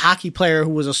 17-year-old hockey player who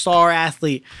was a star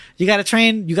athlete. You got to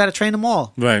train them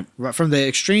all. Right. From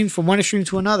one extreme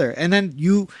to another. And then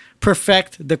you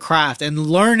perfect the craft, and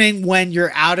learning when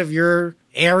you're out of your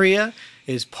area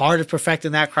is part of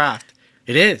perfecting that craft.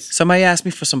 It is. Somebody asked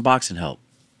me for some boxing help.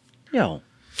 Yo,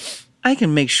 I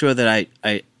can make sure that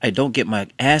I don't get my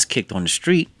ass kicked on the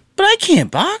street, but I can't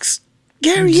box.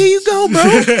 Gary, here you go, bro.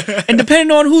 And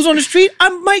depending on who's on the street, I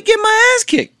might get my ass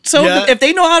kicked. So if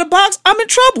they know how to box, I'm in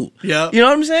trouble. Yeah. You know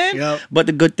what I'm saying? Yep. But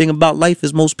the good thing about life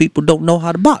is most people don't know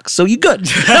how to box. So you good.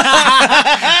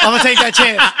 I'm gonna take that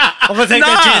chance. I'm gonna take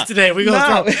that chance today. We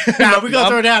gonna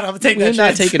throw it down. I'm gonna take that chance. We're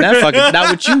not taking that fucking.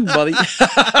 Not with you, buddy.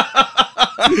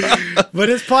 But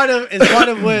it's part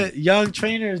of what young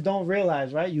trainers don't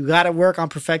realize, right? You got to work on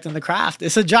perfecting the craft.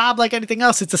 It's a job like anything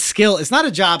else. It's a skill. It's not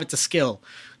a job. It's a skill.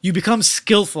 You become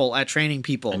skillful at training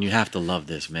people, and you have to love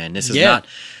this, man. This is not.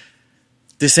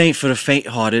 This ain't for the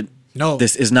faint-hearted. No,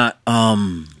 this is not.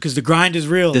 Because the grind is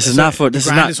real. This is not for. This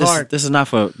is not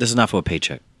for a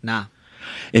paycheck. Nah.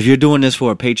 If you're doing this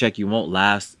for a paycheck, you won't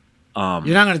last. You're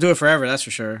not going to do it forever. That's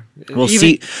for sure.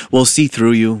 We'll see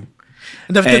through you.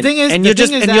 The thing is,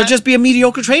 you'll just be a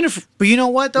mediocre trainer. But you know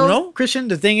what, though, Christian?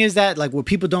 The thing is that, like, what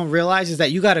people don't realize is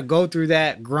that you got to go through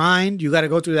that grind. You got to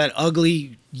go through that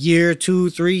ugly year,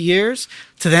 2-3 years,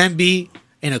 to then be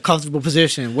in a comfortable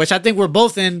position, which I think we're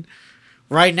both in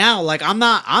right now. Like, I'm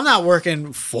not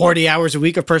working 40 hours a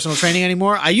week of personal training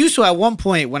anymore. I used to at one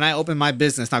point when I opened my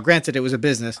business. Now, granted, it was a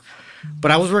business,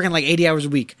 but I was working like 80 hours a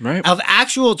week of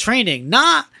actual training,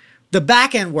 not the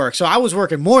back end work. So I was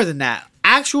working more than that.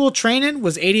 Actual training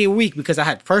was 80 a week because I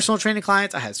had personal training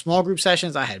clients, I had small group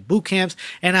sessions, I had boot camps,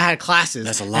 and I had classes.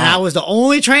 That's a lot. And I was the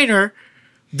only trainer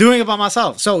doing it by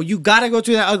myself. So you got to go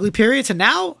through that ugly period. So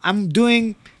now I'm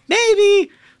doing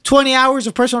maybe 20 hours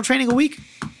of personal training a week.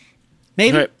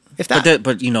 Maybe. Right. If that.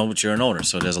 But you're an owner,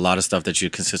 so there's a lot of stuff that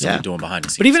you're consistently doing behind the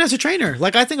scenes. But even as a trainer,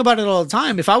 like I think about it all the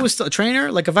time. If I was a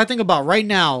trainer, like if I think about right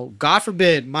now, God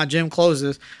forbid my gym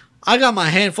closes, I got my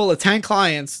handful of 10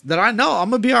 clients that I know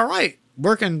I'm going to be all right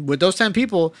working with those 10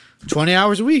 people 20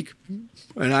 hours a week.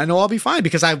 And I know I'll be fine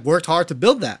because I worked hard to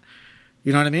build that.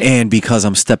 You know what I mean? And because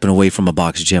I'm stepping away from a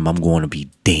box gym, I'm going to be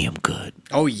damn good.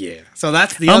 Oh, yeah. So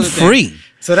that's the other thing. I'm free.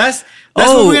 So that's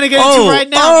what we're going to get into right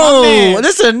now. Oh,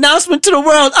 this is an announcement to the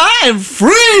world. I am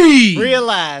free.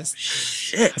 Realize.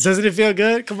 Shit. Doesn't it feel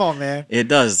good? Come on, man. It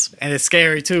does. And it's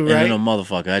scary too, right? And then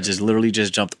motherfucker, I just literally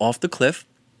jumped off the cliff.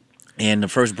 And the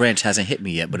first branch hasn't hit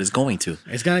me yet, but it's going to.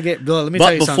 It's going to get... Let me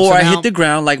tell you something. But before I hit the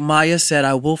ground, like Maya said,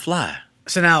 I will fly.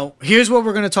 So now, here's what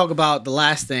we're going to talk about. The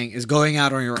last thing is going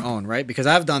out on your own, right? Because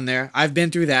I've done there. I've been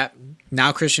through that.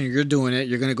 Now, Christian, you're doing it.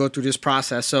 You're going to go through this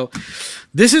process. So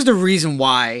this is the reason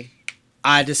why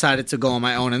I decided to go on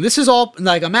my own. And this is all...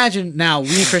 Like, imagine now,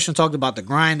 we and Christian talked about the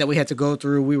grind that we had to go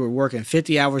through. We were working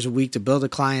 50 hours a week to build a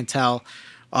clientele.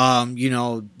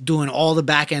 Doing all the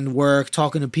back end work,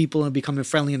 talking to people and becoming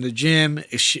friendly in the gym,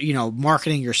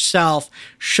 marketing yourself,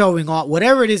 showing off,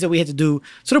 whatever it is that we had to do.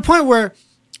 To the point where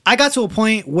I got to a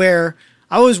point where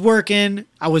I was working,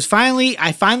 I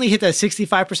finally hit that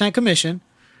 65% commission,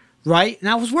 right? And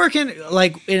I was working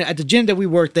at the gym that we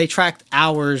worked, they tracked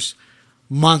hours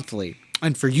monthly.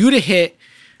 And for you to hit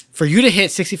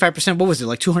 65%, what was it,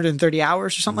 like 230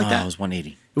 hours or something like that? It was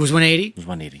 180. It was 180? It was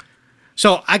 180.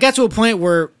 So I got to a point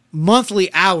where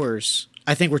monthly hours,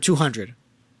 I think, were 200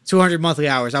 monthly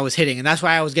hours I was hitting. And that's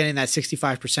why I was getting that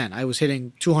 65%. I was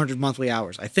hitting 200 monthly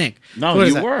hours, I think. No, so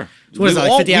you were. So what is that,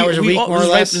 like 50 hours a week, more or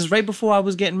less? It was right before I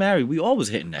was getting married. We always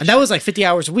hitting that And that was like 50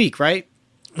 hours a week, right?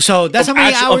 So that's how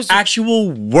many hours of actual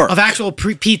work, of actual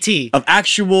PT, of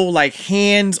actual like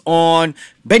hands on,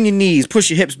 bend your knees, push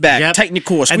your hips back, tighten your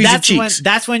core, squeeze your cheeks.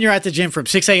 That's when you're at the gym from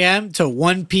 6 a.m. to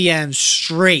 1 p.m.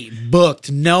 straight,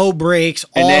 booked, no breaks,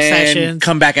 all sessions.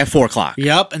 Come back at 4 o'clock.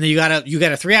 Yep, and then you got a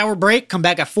 3-hour break. Come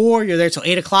back at 4. You're there till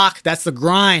 8 o'clock. That's the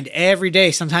grind every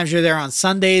day. Sometimes you're there on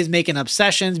Sundays making up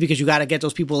sessions because you got to get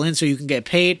those people in so you can get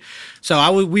paid.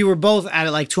 So we were both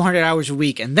at like 200 hours a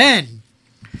week, and then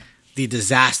the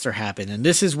disaster happened. And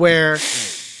this is where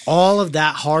all of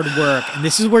that hard work, and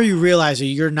this is where you realize that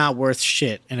you're not worth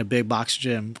shit in a big box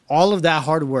gym. All of that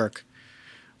hard work,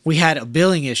 we had a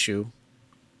billing issue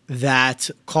that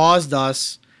caused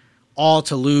us all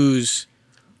to lose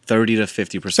 30 to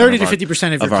 50%. 30 to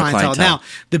 50% of your clientele. Now,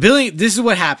 the billing, this is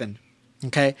what happened.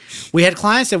 Okay. We had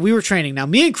clients that we were training. Now,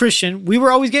 me and Christian, we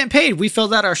were always getting paid. We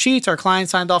filled out our sheets. Our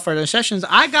clients signed off for their sessions.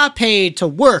 I got paid to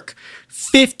work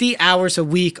 50 hours a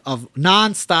week of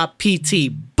nonstop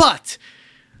PT, but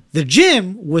the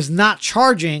gym was not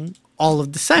charging all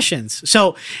of the sessions.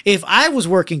 So if I was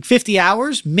working 50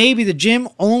 hours, maybe the gym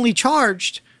only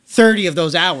charged 30 of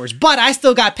those hours, but I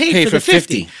still got paid for the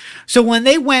 50. So when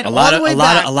they went a lot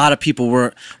of people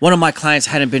were. One of my clients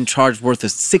hadn't been charged worth of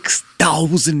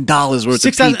 $6,000 worth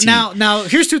of PT. Now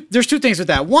there's two things with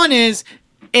that. One is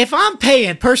if I'm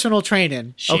paying personal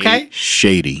training, okay,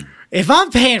 shady. if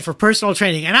I'm paying for personal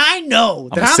training and I know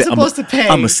that I'm supposed to pay,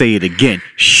 I'm gonna say it again,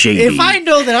 shady. If I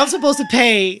know that I'm supposed to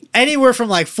pay anywhere from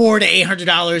like $400 to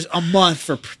 $800 a month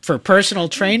for personal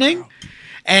training,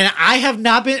 and I have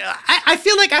not been, I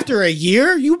feel like after a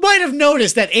year, you might have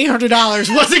noticed that $800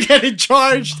 wasn't getting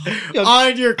charged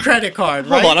on your credit card.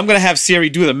 Right? Hold on, I'm gonna have Siri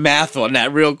do the math on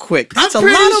that real quick. That's I'm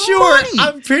a lot of money.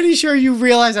 I'm pretty sure you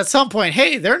realize at some point,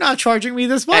 hey, they're not charging me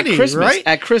this money, at Christmas, right?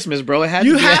 At Christmas, bro, it had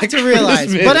you to be have at to realize.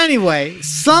 Christmas. But anyway,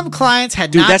 some clients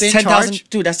had not been charged.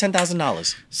 Dude, that's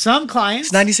 $10,000. Some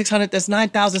clients, it's $9,600. That's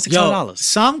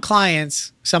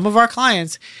 $9,600. Some of our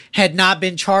clients had not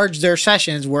been charged their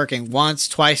sessions working once,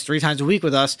 twice, 3 times a week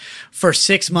with us for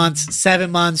 6 months, 7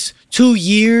 months, 2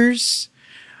 years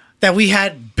that we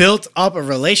had built up a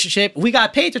relationship. We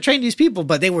got paid to train these people,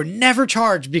 but they were never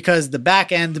charged because the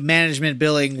back end management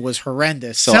billing was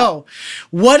horrendous. So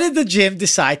what did the gym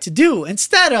decide to do?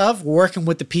 Instead of working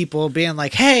with the people being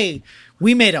like, hey,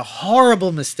 we made a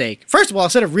horrible mistake. First of all,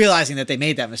 instead of realizing that they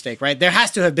made that mistake, right? There has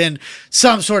to have been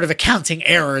some sort of accounting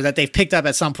error that they've picked up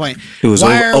at some point.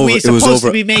 Why are we supposed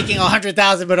to be making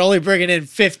 100,000 but only bringing in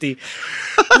 50?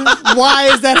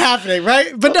 Why is that happening,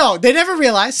 right? But no, they never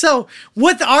realized. So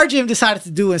what our gym decided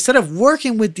to do, instead of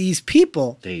working with these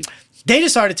people, they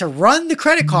decided to run the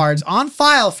credit cards on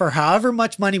file for however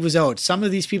much money was owed. Some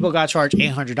of these people got charged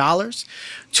 $800,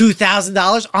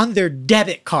 $2,000 on their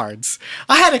debit cards.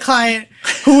 I had a client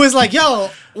who was like, yo,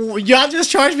 y'all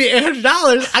just charged me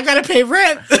 $800. I got to pay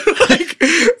rent.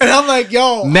 And I'm like,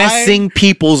 yo. Messing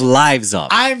people's lives up.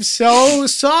 I'm so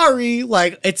sorry.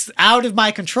 Like, it's out of my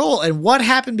control. And what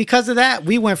happened because of that?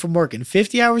 We went from working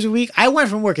 50 hours a week. I went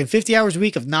from working 50 hours a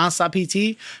week of nonstop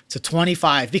PT to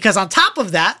 25. Because on top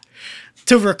of that,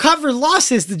 to recover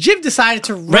losses, the gym decided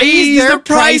to raise their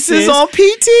prices on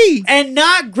PT and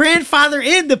not grandfather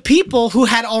in the people who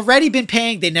had already been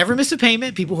paying. They never missed a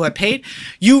payment. People who had paid.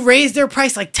 You raised their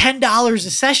price like $10 a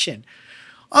session.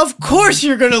 Of course,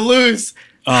 you're gonna lose.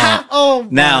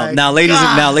 Now,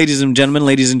 ladies and gentlemen,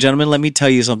 let me tell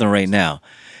you something right now.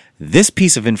 This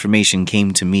piece of information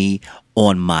came to me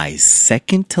on my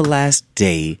second to last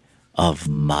day of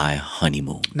my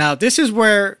honeymoon. Now, this is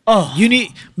where you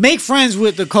need make friends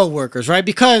with the coworkers, right?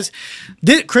 Because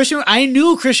I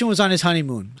knew Christian was on his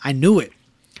honeymoon. I knew it,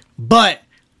 but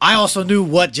I also knew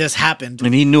what just happened,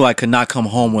 and he knew I could not come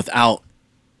home without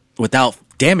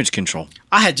damage control.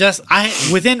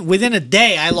 Within a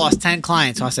day, I lost 10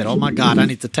 clients. So I said, "Oh my God, I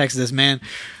need to text this man."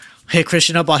 Hit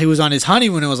Christian up while he was on his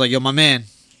honeymoon and was like, "Yo, my man,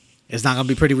 it's not gonna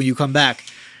be pretty when you come back."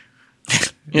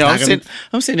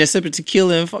 I'm sitting there sipping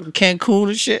tequila in fucking Cancun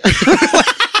and shit.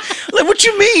 Like, what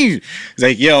you mean? He's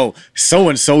like, yo,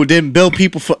 so-and-so didn't bill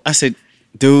people for... I said,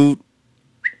 dude,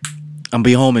 I'm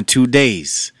be home in 2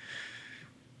 days.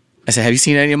 I said, have you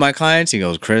seen any of my clients? He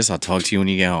goes, Chris, I'll talk to you when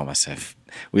you get home. I said,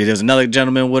 there's another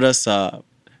gentleman with us,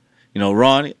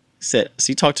 Ron. He said, so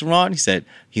you talked to Ron? He said,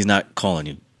 he's not calling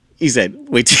you. He said,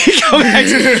 wait till you come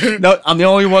back. No, I'm the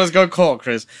only one that's going to call,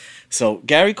 Chris. So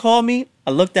Gary called me. I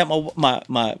looked at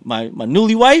my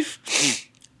newly wife.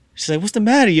 She's like, what's the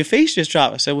matter? Your face just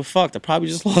dropped. I said, well, fuck. I probably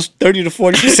just lost 30 to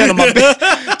 40% of my business.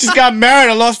 Just got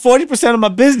married. I lost 40% of my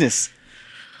business.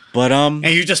 But and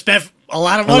you just spent a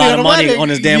lot of money on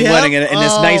this damn wedding and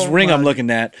this nice ring I'm looking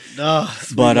at.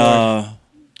 But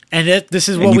and this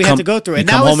is what we had to go through. And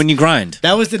you come home and you grind.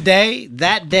 That was the day.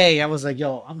 That day, I was like,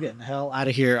 yo, I'm getting the hell out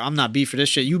of here. I'm not beat for this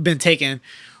shit. You've been taking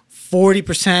 40 to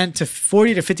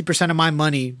 50% of my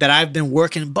money that I've been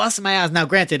working, busting my ass. Now,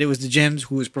 granted, it was the gyms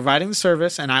who was providing the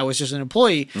service, and I was just an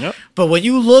employee. Yep. But when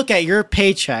you look at your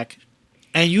paycheck,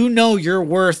 and you know you're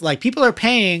worth, like, people are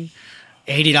paying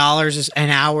 $80 an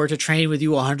hour to train with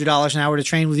you, $100 an hour to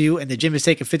train with you, and the gym is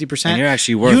taking 50%. And you're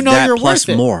actually worth that plus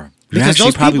more. Because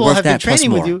those people have been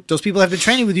training with you. Those people have been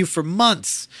training with you for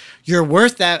months. You're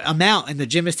worth that amount, and the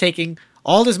gym is taking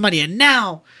all this money. And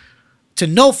now, to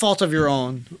no fault of your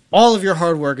own, all of your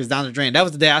hard work is down the drain. That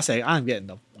was the day I say, I'm getting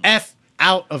the F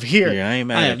out of here. Yeah, I ain't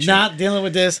mad at you. Not dealing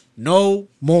with this no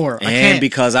more. And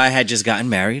because I had just gotten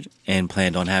married and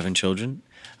planned on having children,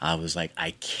 I was like,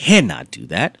 I cannot do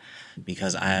that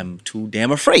because I am too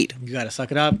damn afraid. You got to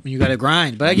suck it up and you got to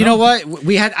grind. But you know what?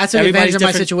 I took advantage of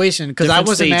my situation because I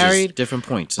wasn't married. Different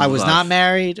points. I was not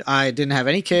married. I didn't have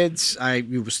any kids.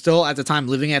 We were still at the time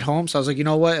living at home. So I was like, you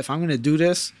know what? If I'm going to do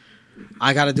this,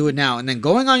 I got to do it now. And then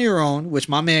going on your own, which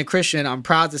my man Christian, I'm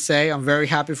proud to say, I'm very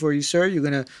happy for you, sir. You're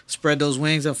going to spread those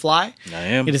wings and fly. I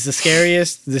am. It is the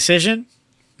scariest decision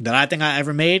that I think I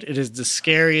ever made. It is the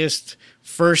scariest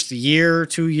first year,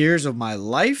 2 years of my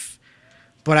life,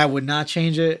 but I would not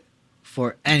change it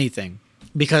for anything.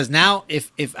 Because now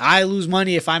if I lose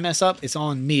money, if I mess up, it's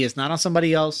on me. It's not on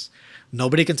somebody else.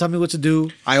 Nobody can tell me what to do.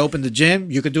 I opened the gym.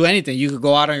 You could do anything. You could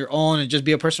go out on your own and just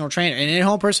be a personal trainer, an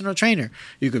in-home personal trainer.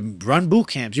 You could run boot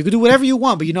camps. You could do whatever you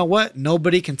want. But you know what?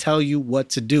 Nobody can tell you what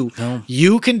to do. No.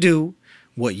 You can do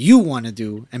what you want to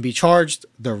do and be charged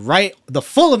the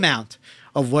full amount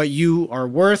of what you are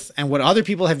worth and what other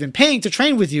people have been paying to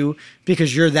train with you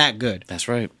because you're that good. That's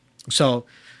right. So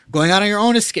going out on your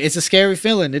own, it's a scary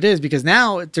feeling. It is, because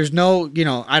now there's no,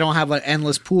 I don't have an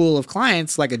endless pool of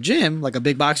clients like a gym, like a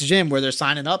big box gym where they're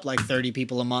signing up like 30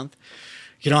 people a month.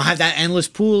 You don't have that endless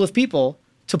pool of people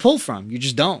to pull from. You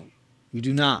just don't. You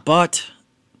do not. But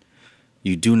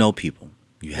you do know people.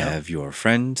 You have your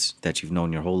friends that you've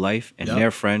known your whole life, and their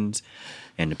friends,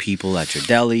 and the people at your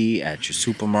deli, at your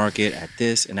supermarket, at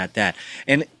this and at that.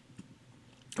 And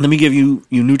let me give you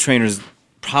new trainers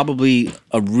probably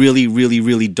a really, really,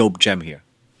 really dope gem here.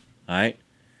 All right?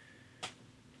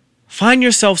 Find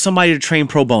yourself somebody to train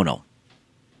pro bono.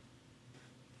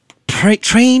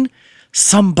 Train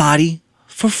somebody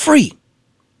for free,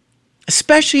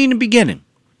 especially in the beginning.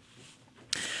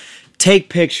 Take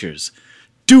pictures,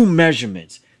 do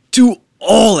measurements, do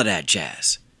all of that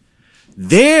jazz.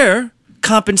 Their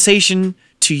compensation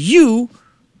to you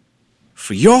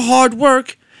for your hard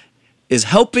work is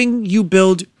helping you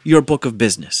build your book of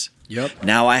business. Yep.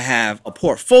 Now I have a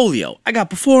portfolio. I got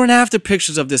before and after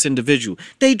pictures of this individual.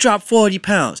 They dropped 40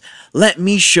 pounds. Let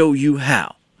me show you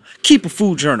how. Keep a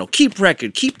food journal. Keep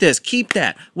record. Keep this. Keep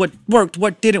that. What worked,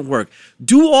 what didn't work.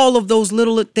 Do all of those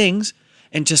little things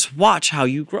and just watch how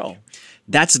you grow.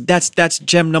 That's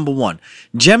gem number 1.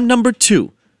 Gem number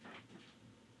 2,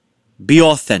 be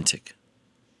authentic.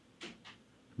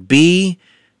 Be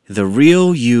the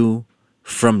real you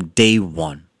from day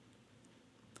one.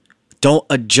 Don't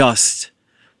adjust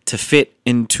to fit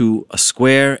into a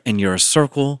square and you're a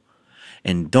circle,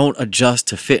 and don't adjust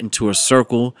to fit into a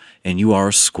circle and you are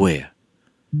a square.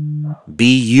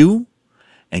 Be you,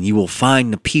 and you will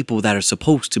find the people that are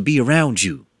supposed to be around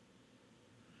you.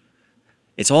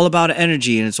 It's all about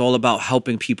energy, and it's all about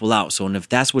helping people out. So, and if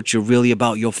that's what you're really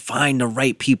about, you'll find the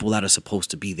right people that are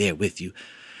supposed to be there with you.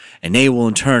 And they will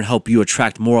in turn help you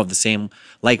attract more of the same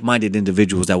like-minded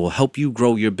individuals that will help you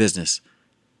grow your business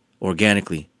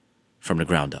organically from the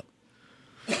ground up.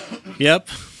 Yep.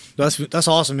 That's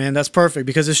awesome, man. That's perfect,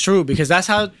 because it's true. Because that's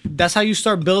how you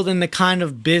start building the kind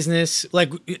of business.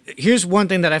 Like, here's one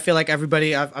thing that I feel like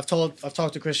everybody I've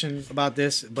talked to Christian about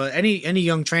this, but any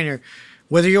young trainer,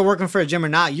 whether you're working for a gym or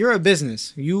not, you're a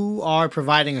business. You are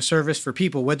providing a service for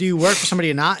people. Whether you work for somebody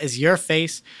or not, is your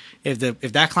face. If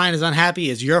that client is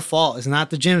unhappy, it's your fault. It's not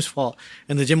the gym's fault.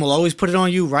 And the gym will always put it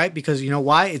on you, right? Because you know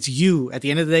why? It's you. At the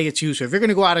end of the day, it's you. So if you're going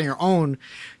to go out on your own,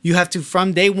 you have to,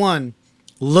 from day one,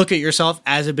 look at yourself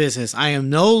as a business. I am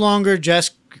no longer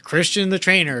just Christian the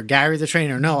trainer, Gary the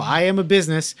trainer. No, I am a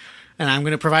business, and I'm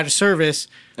going to provide a service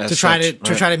to try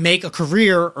to make a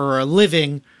career or a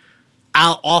living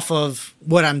out off of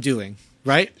what I'm doing,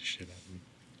 right?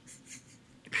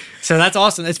 So that's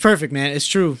awesome. It's perfect, man. It's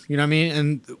true. You know what I mean?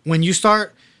 And when you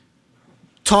start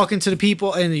talking to the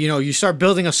people and, you start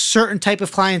building a certain type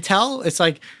of clientele, it's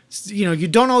like, you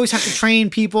don't always have to train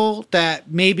people that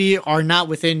maybe are not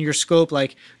within your scope,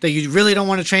 like that you really don't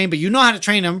want to train, but you know how to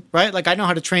train them, right? Like I know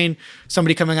how to train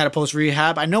somebody coming out of post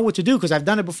rehab. I know what to do because I've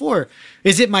done it before.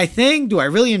 Is it my thing? Do I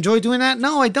really enjoy doing that?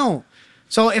 No, I don't.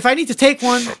 So if I need to take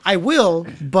one, I will,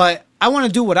 but I want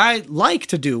to do what I like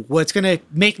to do, what's going to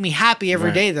make me happy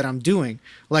every day that I'm doing,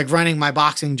 like running my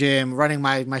boxing gym, running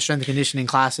my strength and conditioning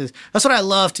classes. That's what I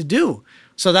love to do.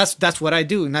 So that's what I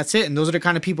do, and that's it. And those are the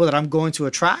kind of people that I'm going to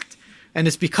attract. And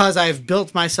it's because I've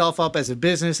built myself up as a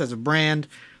business, as a brand,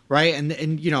 right? And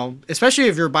especially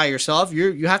if you're by yourself,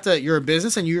 you're a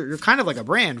business and you're kind of like a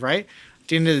brand, right? At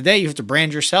the end of the day, you have to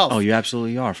brand yourself. Oh, you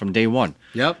absolutely are, from day one.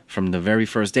 Yep. From the very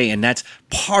first day. And that's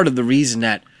part of the reason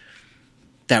that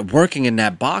working in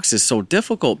that box is so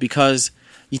difficult, because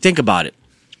you think about it.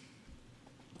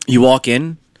 You walk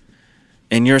in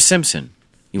and you're a Simpson.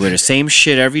 You wear the same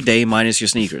shit every day minus your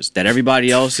sneakers that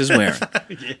everybody else is wearing.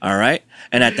 Yeah. All right?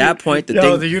 And at that point,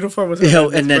 the uniform was the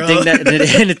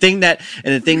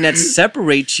thing that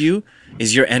separates you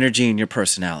is your energy and your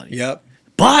personality. Yep.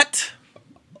 But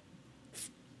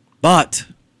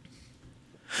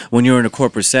when you're in a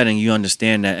corporate setting, you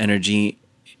understand that energy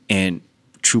and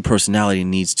true personality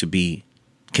needs to be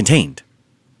contained,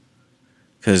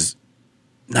 because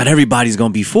not everybody's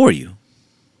going to be for you.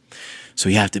 So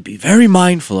you have to be very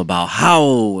mindful about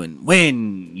how and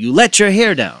when you let your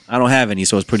hair down. I don't have any,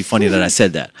 so it's pretty funny that I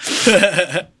said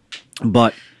that.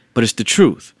 But it's the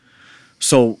truth.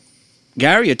 So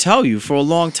Gary will tell you, for a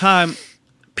long time,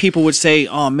 people would say,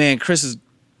 "Oh man,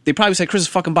 they probably say Chris is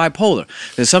fucking bipolar."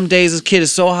 And some days this kid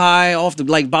is so high off the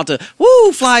like about to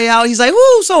fly out. He's like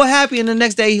so happy, and the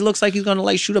next day he looks like he's gonna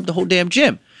like shoot up the whole damn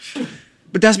gym.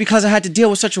 But that's because I had to deal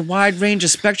with such a wide range of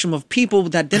spectrum of people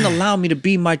that didn't allow me to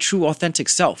be my true authentic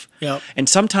self. Yep. And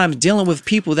sometimes dealing with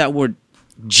people that were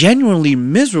genuinely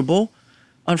miserable,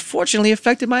 unfortunately,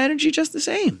 affected my energy just the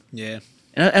same. Yeah.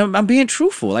 And I'm being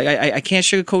truthful. Like I can't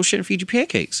sugarcoat shit and feed you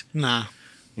pancakes. Nah.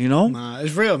 You know? Nah,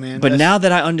 it's real, man. But now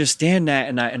that I understand that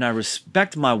and I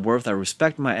respect my worth, I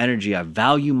respect my energy, I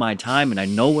value my time, and I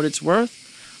know what it's worth,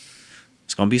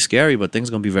 it's gonna be scary, but things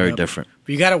are gonna be very different.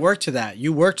 But you got to work to that.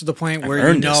 You work to the point where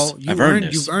I've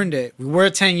you've earned it. We're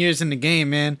 10 years in the game,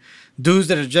 man. Dudes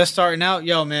that are just starting out,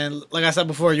 yo, man. Like I said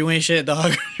before, you ain't shit,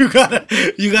 dog. You gotta.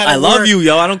 I love you,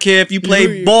 yo. I don't care if you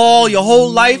play ball your whole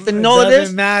life and all of this.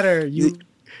 Doesn't matter.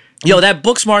 Yo, that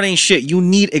book smart ain't shit. You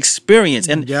need experience,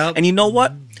 and you know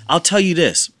what? I'll tell you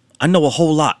this. I know a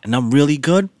whole lot, and I'm really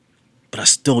good, but I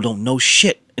still don't know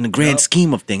shit. In the grand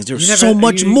scheme of things, there's so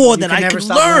much more that I can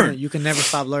learn. You can never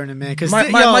stop learning, man. Because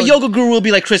my yoga guru will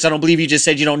be like, Chris, I don't believe you just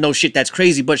said you don't know shit. That's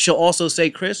crazy. But she'll also say,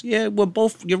 Chris, yeah,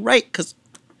 you're right, because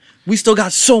we still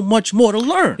got so much more to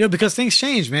learn. Yo, because things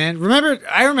change, man.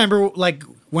 I remember like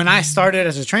when I started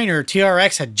as a trainer,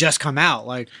 TRX had just come out.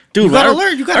 Like, dude, you gotta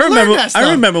learn. You gotta learn that stuff.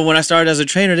 I remember when I started as a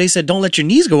trainer, they said, don't let your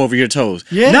knees go over your toes.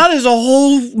 Yeah. Now there's a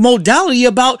whole modality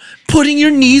about putting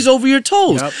your knees over your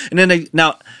toes. Yep. And then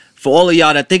now, for all of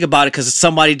y'all that think about it, because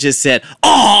somebody just said,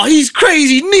 oh, he's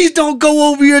crazy. Knees don't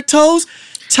go over your toes.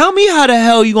 Tell me how the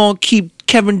hell you going to keep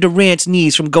Kevin Durant's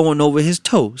knees from going over his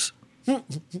toes?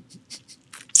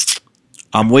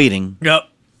 I'm waiting. Yep.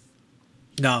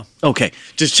 No. Okay,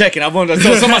 just checking. I wanted to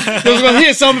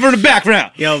hear something from the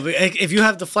background. Yo, if you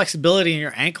have the flexibility in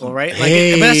your ankle, right? Like,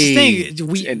 but that's the thing.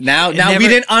 We didn't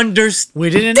understand.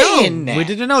 We didn't know. We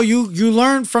didn't know. You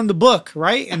learn from the book,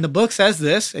 right? And the book says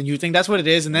this, and you think that's what it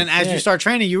is. And then as you start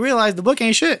training, you realize the book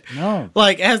ain't shit. No,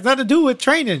 like it has nothing to do with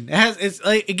training.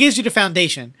 It gives you the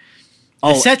foundation.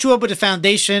 It sets you up with a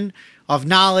foundation of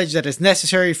knowledge that is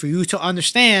necessary for you to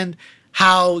understand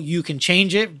how you can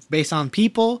change it based on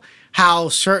people. How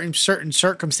certain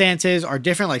circumstances are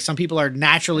different. Like some people are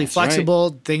naturally flexible.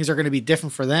 Right. Things are going to be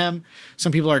different for them.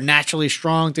 Some people are naturally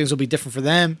strong. Things will be different for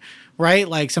them. Right?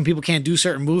 Like some people can't do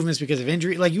certain movements because of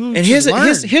injury. Like you. And here's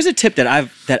a tip that I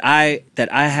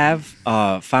have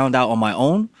found out on my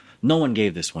own. No one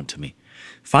gave this one to me.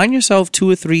 Find yourself 2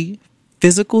 or 3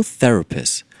 physical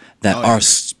therapists that are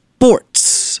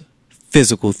sports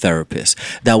physical therapists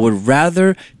that would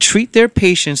rather treat their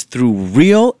patients through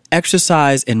real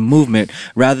exercise and movement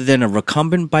rather than a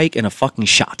recumbent bike and a fucking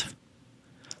shot.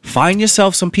 Find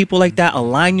yourself some people like that,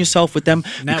 align yourself with them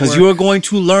because you're going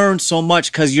to learn so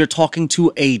much because you're talking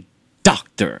to a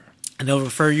doctor. And they'll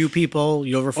refer you people,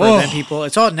 you'll refer them people.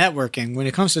 It's all networking. When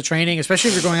it comes to training, especially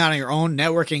if you're going out on your own,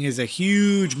 networking is a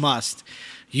huge must.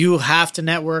 You have to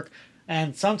network.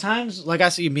 And sometimes, like I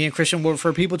see, me and Christian will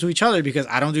refer people to each other because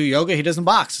I don't do yoga, he doesn't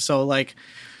box. So, like,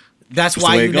 that's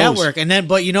why you network. And then,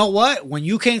 but you know what? When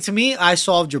you came to me, I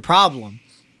solved your problem.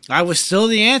 I was still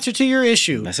the answer to your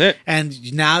issue. That's it.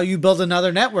 And now you build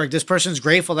another network. This person's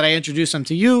grateful that I introduced them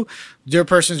to you. Their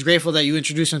person's grateful that you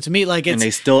introduced them to me. Like, it's, and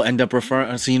they still end up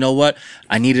referring. So you know what?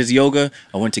 I need his yoga.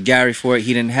 I went to Gary for it.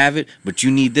 He didn't have it. But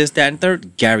you need this, that, and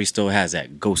third. Gary still has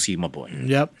that. Go see my boy.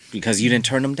 Yep. Because you didn't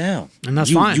turn them down. And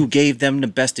that's fine. You gave them the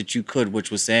best that you could,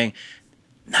 which was saying,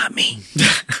 not me.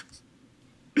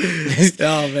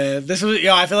 Oh man,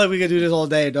 I feel like we could do this all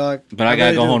day, dog. But I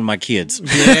gotta go home to my kids.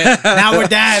 Yeah, now we're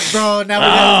dads, bro. Now we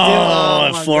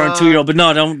gotta deal. 4 and 2 year old. But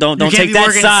no, don't take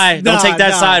that side. Don't take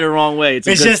that side the wrong way. It's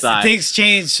a good just side. Things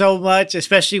change so much,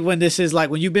 especially when this is like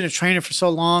when you've been a trainer for so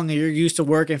long and you're used to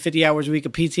working 50 hours a week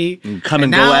of PT. Come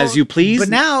and go as you please. But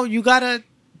now you have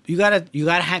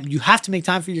to make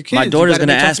time for your kids. My daughter's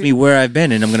gonna ask me where I've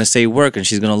been, and I'm gonna say work, and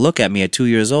she's gonna look at me at 2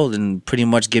 years old and pretty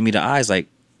much give me the eyes like,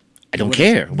 I don't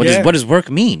care. What does work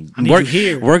mean?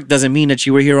 Work doesn't mean that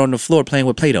you were here on the floor playing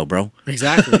with Play-Doh, bro.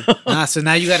 Exactly. So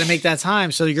now you got to make that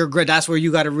time. So that's where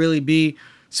you got to really be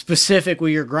specific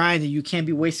with your grind, and you can't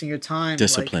be wasting your time.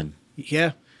 Discipline.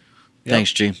 Yep.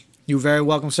 Thanks, G. You're very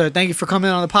welcome, sir. Thank you for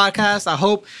coming on the podcast. I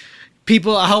hope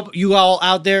you all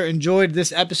out there enjoyed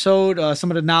this episode.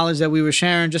 Some of the knowledge that we were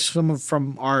sharing, just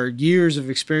from our years of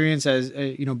experience as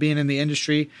being in the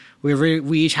industry.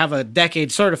 We each have a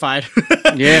decade certified.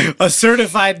 Yeah, a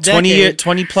certified decade.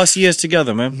 20 plus years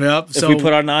together, man. Yep. If we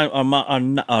put our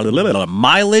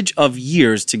mileage of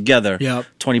years together,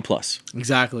 20 plus.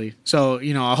 Exactly. So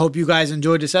I hope you guys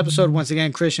enjoyed this episode. Once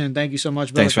again, Christian, thank you so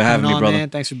much, brother. Thanks for having me, brother. Man.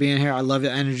 Thanks for being here. I love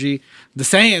your energy. The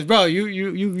sayings, bro.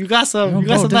 You got some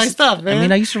nice stuff. stuff, man. I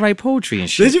mean, I used to write poetry and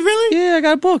shit. Did you really? Yeah, I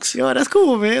got books. Yo, that's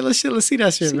cool, man. Let's see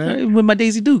that shit, man. With my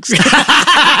Daisy Dukes.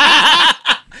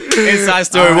 Inside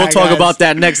story. All We'll right, talk guys. about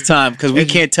that next time because we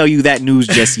can't tell you that news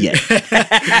just yet.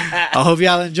 I hope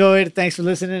y'all enjoyed. Thanks for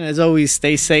listening. As always,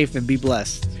 stay safe and be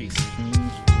blessed. Peace.